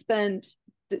 I spent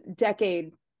a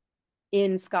decade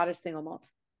in Scottish single malt.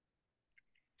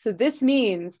 So this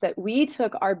means that we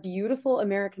took our beautiful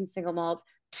American single malt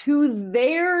to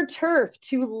their turf,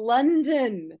 to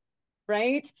London,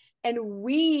 right? And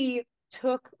we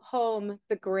took home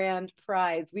the grand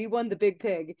prize. We won the big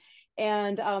pig.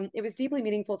 And it was deeply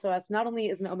meaningful to us, not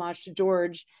only as an homage to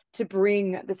George to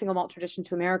bring the single malt tradition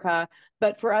to America,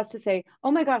 but for us to say, oh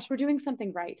my gosh, we're doing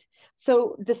something right.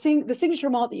 So the signature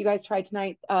malt that you guys tried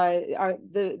tonight,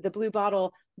 the blue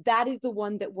bottle, that is the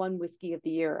one that won Whiskey of the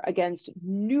Year against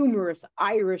numerous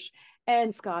Irish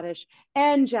and Scottish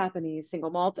and Japanese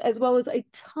single malts, as well as a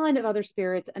ton of other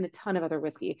spirits and a ton of other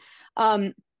whiskey.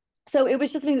 So it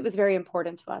was just something that was very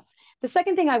important to us. The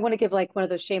second thing I want to give like one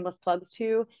of those shameless plugs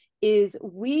to is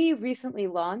we recently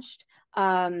launched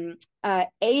ASM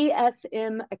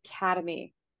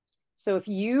Academy. So if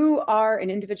you are an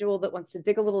individual that wants to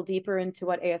dig a little deeper into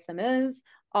what ASM is,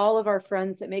 all of our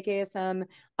friends that make ASM,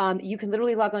 you can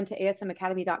literally log on to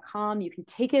asmacademy.com. You can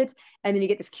take it, and then you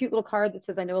get this cute little card that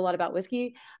says, I know a lot about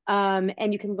whiskey.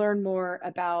 And you can learn more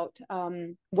about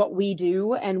what we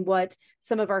do and what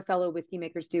some of our fellow whiskey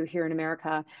makers do here in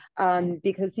America.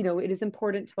 Because, you know, it is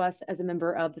important to us as a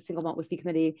member of the Single Malt Whiskey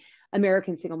Committee,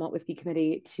 American Single Malt Whiskey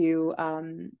Committee, to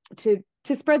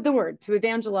spread the word, to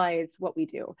evangelize what we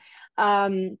do.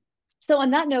 So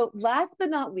on that note, last but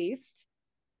not least,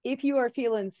 if you are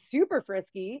feeling super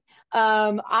frisky,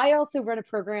 I also run a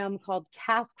program called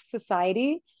Cask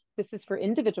Society. This is for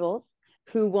individuals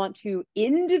who want to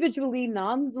individually,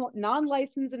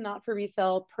 non-licensed and not for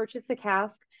resale, purchase a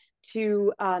cask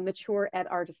to mature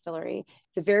at our distillery.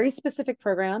 It's a very specific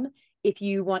program. If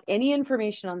you want any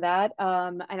information on that,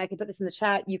 and I can put this in the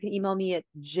chat, you can email me at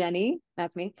Jenny,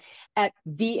 that's me, at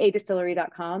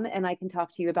vadistillery.com, and I can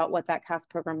talk to you about what that cask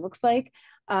program looks like.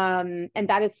 And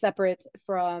that is separate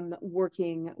from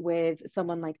working with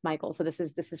someone like Michael. So this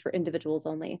is for individuals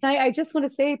only. I just want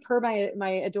to say, per my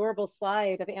adorable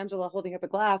slide of Angela holding up a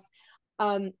glass,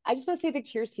 I just want to say a big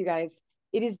cheers to you guys.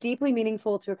 It is deeply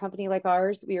meaningful to a company like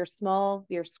ours. We are small,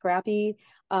 we are scrappy.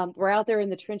 We're out there in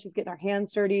the trenches getting our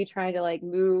hands dirty, trying to like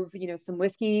move, you know, some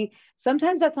whiskey.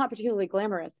 Sometimes that's not particularly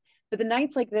glamorous, but the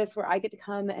nights like this where I get to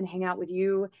come and hang out with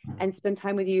you and spend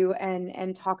time with you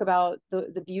and talk about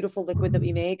the beautiful liquid that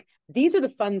we make, these are the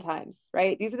fun times,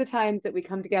 right? These are the times that we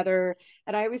come together.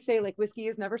 And I always say, like, whiskey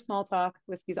is never small talk.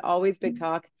 Whiskey is always big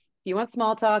talk. If you want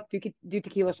small talk, do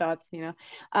tequila shots, you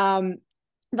know.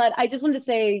 But I just wanted to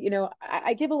say, you know,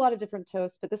 I give a lot of different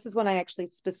toasts, but this is one I actually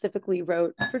specifically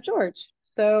wrote for George.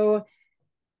 So,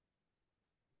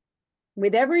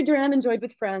 with every dram enjoyed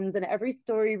with friends and every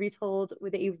story retold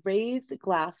with a raised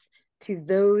glass to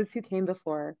those who came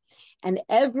before, and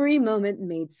every moment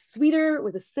made sweeter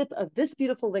with a sip of this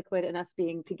beautiful liquid and us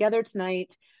being together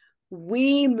tonight,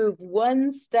 we move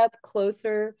one step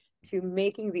closer to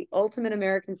making the ultimate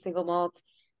American single malt.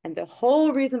 And the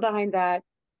whole reason behind that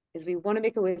is we want to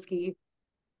make a whiskey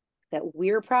that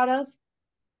we're proud of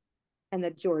and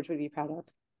that George would be proud of.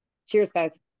 Cheers,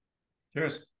 guys.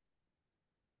 Cheers.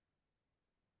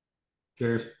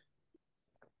 Cheers.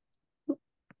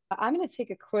 I'm going to take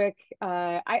a quick,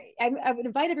 I would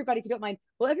invite everybody, if you don't mind,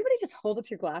 will everybody just hold up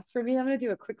your glass for me? I'm going to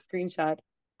do a quick screenshot.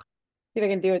 See if I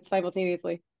can do it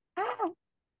simultaneously. Ah!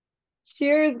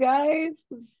 Cheers, guys.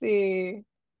 Let's see.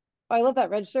 Oh, I love that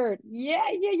red shirt. Yeah.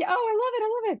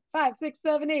 Oh, I love it. 5, 6,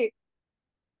 7, 8.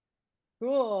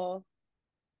 Cool.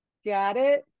 Got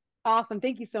it. Awesome.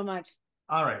 Thank you so much.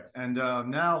 All right. And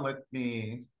now let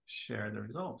me share the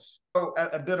results. So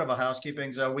a bit of a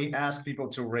housekeeping. So we ask people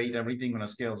to rate everything on a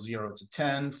scale 0 to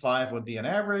 10. 5 would be an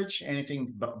average.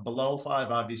 Anything below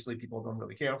 5, obviously, people don't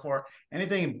really care for.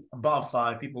 Anything above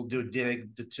 5, people do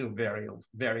dig to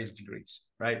various degrees,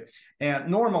 right? And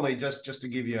normally, just to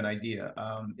give you an idea,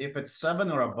 if it's 7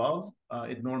 or above,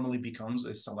 it normally becomes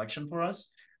a selection for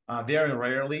us. Very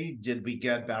rarely did we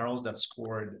get barrels that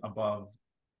scored above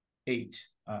 8.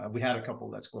 We had a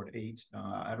couple that scored 8.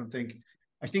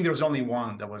 I think there was only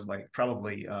one that was like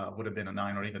probably would have been a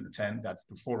 9 or even a 10. That's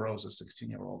the Four Roses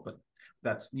 16-year-old, but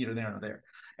that's neither there nor there.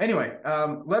 Anyway,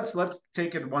 let's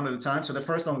take it one at a time. So the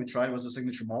first one we tried was a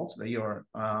signature malt, your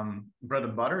bread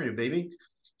and butter, your baby.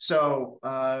 So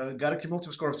got a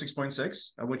cumulative score of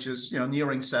 6.6, which is, you know,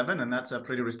 nearing 7, and that's a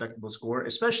pretty respectable score.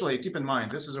 Especially keep in mind,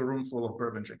 this is a room full of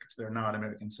bourbon drinkers. They're not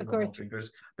American single malt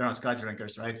drinkers. They're not Scotch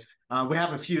drinkers, right? We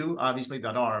have a few, obviously,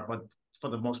 that are, but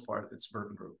for the most part, it's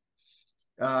bourbon group.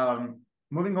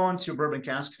 Moving on to bourbon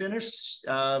cask finish,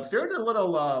 fared a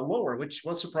little lower, which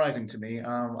was surprising to me.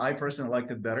 I personally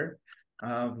liked it better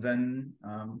than.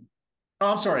 Oh,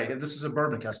 I'm sorry. This is a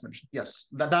bourbon cask finish. Yes,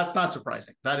 that's not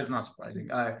surprising. That is not surprising.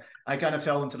 I kind of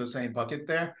fell into the same bucket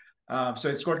there. So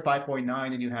it scored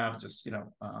 5.9, and you have just, you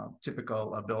know,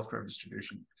 typical bell curve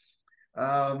distribution.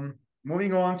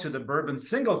 Moving on to the bourbon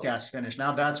single cask finish.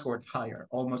 Now that scored higher,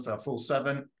 almost a full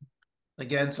 7.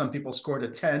 Again, some people scored a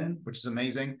 10, which is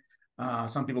amazing.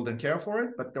 Some people didn't care for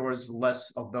it, but there was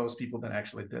less of those people that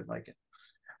actually did like it.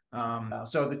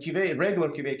 So the Cuvee, regular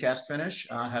Cuvee cask finish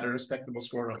had a respectable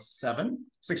score of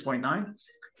 6.9.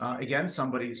 Again,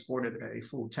 somebody scored it a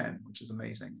full 10, which is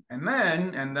amazing. And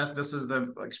then, this is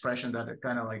the expression that it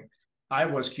kind of like, I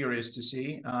was curious to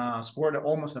see, scored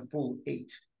almost a full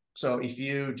 8. So if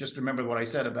you just remember what I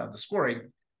said about the scoring,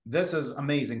 this is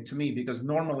amazing to me because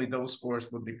normally those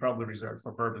scores would be probably reserved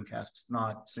for bourbon casks,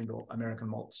 not single American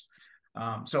malts.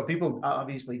 So people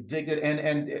obviously dig it,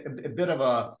 and a bit of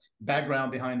a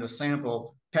background behind the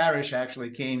sample. Parrish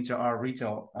actually came to our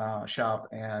retail shop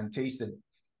and tasted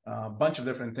a bunch of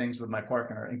different things with my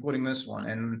partner, including this one.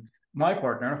 And my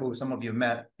partner, who some of you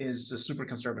met, is a super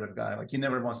conservative guy. Like he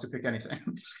never wants to pick anything.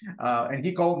 And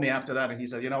he called me after that and he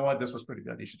said, you know what, this was pretty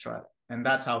good. You should try it. And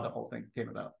that's how the whole thing came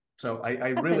about. So I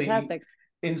really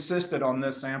insisted on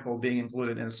this sample being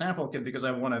included in the sample kit because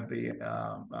I wanted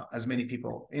as many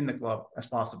people in the club as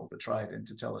possible to try it and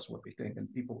to tell us what they think.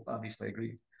 And people obviously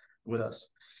agree with us.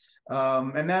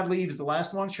 And that leaves the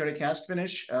last one, sherry cask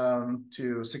finish, to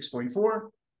 6.4,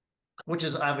 which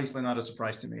is obviously not a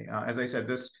surprise to me. As I said,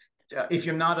 this, if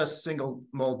you're not a single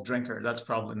malt drinker, that's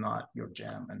probably not your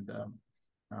jam. And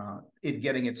it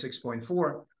getting it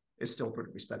 6.4 is still pretty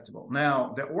respectable.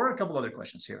 Now, there were a couple other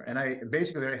questions here, and I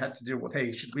had to do with,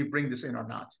 hey, should we bring this in or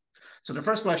not? So the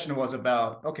first question was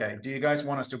about, okay, do you guys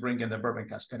want us to bring in the bourbon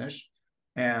cask finish?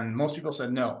 And most people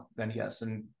said no, then yes,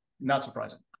 and not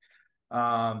surprising.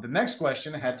 The next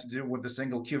question had to do with the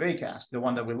single Cuvee cask, the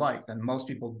one that we liked, and most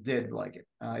people did like it.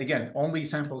 Again, only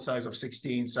sample size of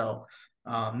 16, so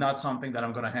not something that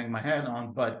I'm going to hang my head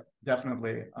on, but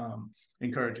definitely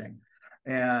encouraging.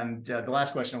 And the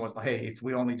last question was, hey, if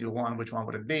we only do one, which one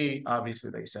would it be? Obviously,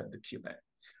 they said the Cuvee.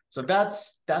 So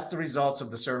that's the results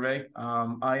of the survey.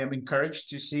 I am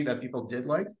encouraged to see that people did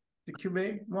like the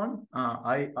Cuvee one.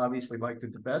 I obviously liked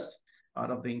it the best out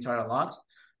of the entire lot.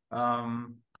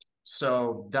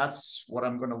 So that's what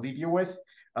I'm going to leave you with.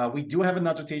 We do have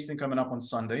another tasting coming up on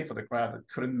Sunday for the crowd that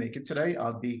couldn't make it today.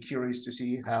 I'll be curious to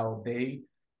see how they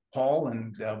poll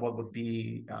and what would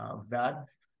be that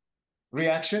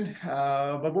reaction.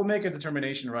 But we'll make a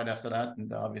determination right after that.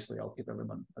 And obviously, I'll keep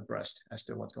everyone abreast as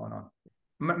to what's going on.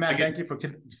 Matt, thank you for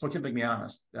keeping me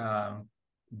honest.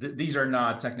 These are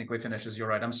not technically finishes. You're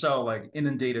right. I'm so like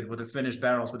inundated with the finished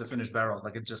barrels,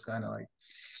 Like it's just kind of like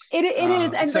it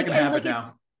is. And second habit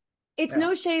now. It's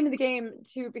no shame in the game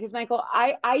too, because Michael,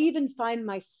 I even find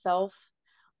myself,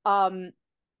 I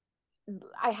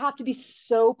have to be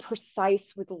so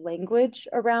precise with language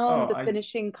around the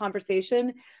finishing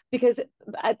conversation because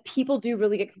people do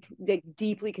really get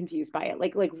deeply confused by it,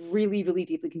 like really, really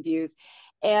deeply confused.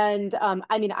 And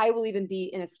I mean, I will even be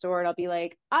in a store and I'll be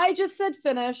like, I just said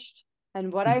finished,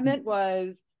 and what I meant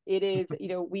was it is,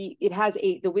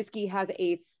 the whiskey has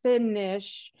a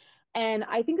finish. And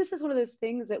I think this is one of those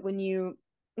things that when you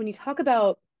talk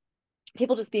about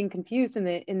people just being confused in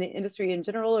the industry in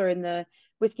general or in the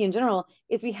whiskey in general,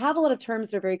 is we have a lot of terms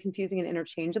that are very confusing and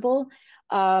interchangeable.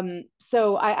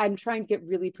 So I'm trying to get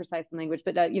really precise in language,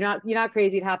 but you're not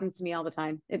crazy. It happens to me all the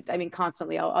time.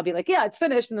 Constantly. I'll be like, yeah, it's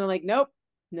finished, and they're like, nope,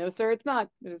 no, sir, it's not.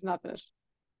 It is not finished.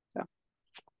 So.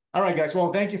 All right, guys.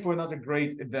 Well, thank you for another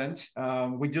great event.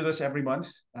 We do this every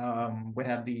month. We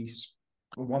have these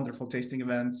wonderful tasting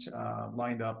events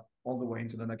lined up all the way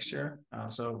into the next year.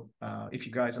 So if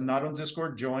you guys are not on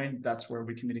Discord, join. That's where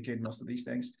we communicate most of these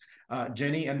things.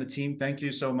 Jenny and the team, thank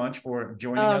you so much for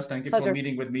joining us. Thank you for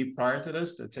meeting with me prior to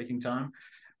this, taking time.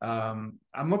 I'm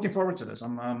looking forward to this.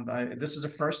 This is the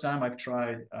first time I've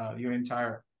tried your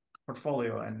entire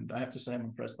portfolio, and I have to say I'm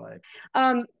impressed by it.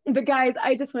 But guys,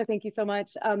 I just want to thank you so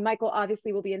much. Michael,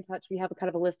 obviously we'll be in touch. We have a kind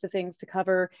of a list of things to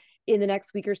cover in the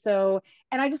next week or so.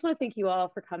 And I just want to thank you all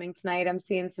for coming tonight. I'm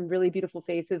seeing some really beautiful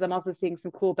faces. I'm also seeing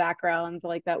some cool backgrounds,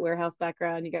 like that warehouse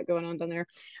background you got going on down there.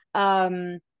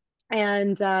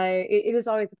 It is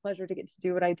always a pleasure to get to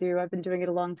do what I do. I've been doing it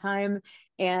a long time,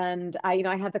 and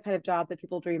I have the kind of job that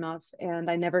people dream of, and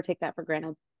I never take that for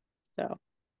granted. So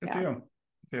yeah. Thank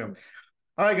you.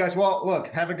 All right, guys. Well, look,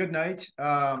 have a good night.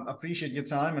 Appreciate your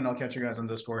time, and I'll catch you guys on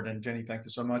Discord. And Jenny, thank you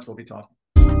so much. We'll be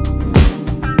talking.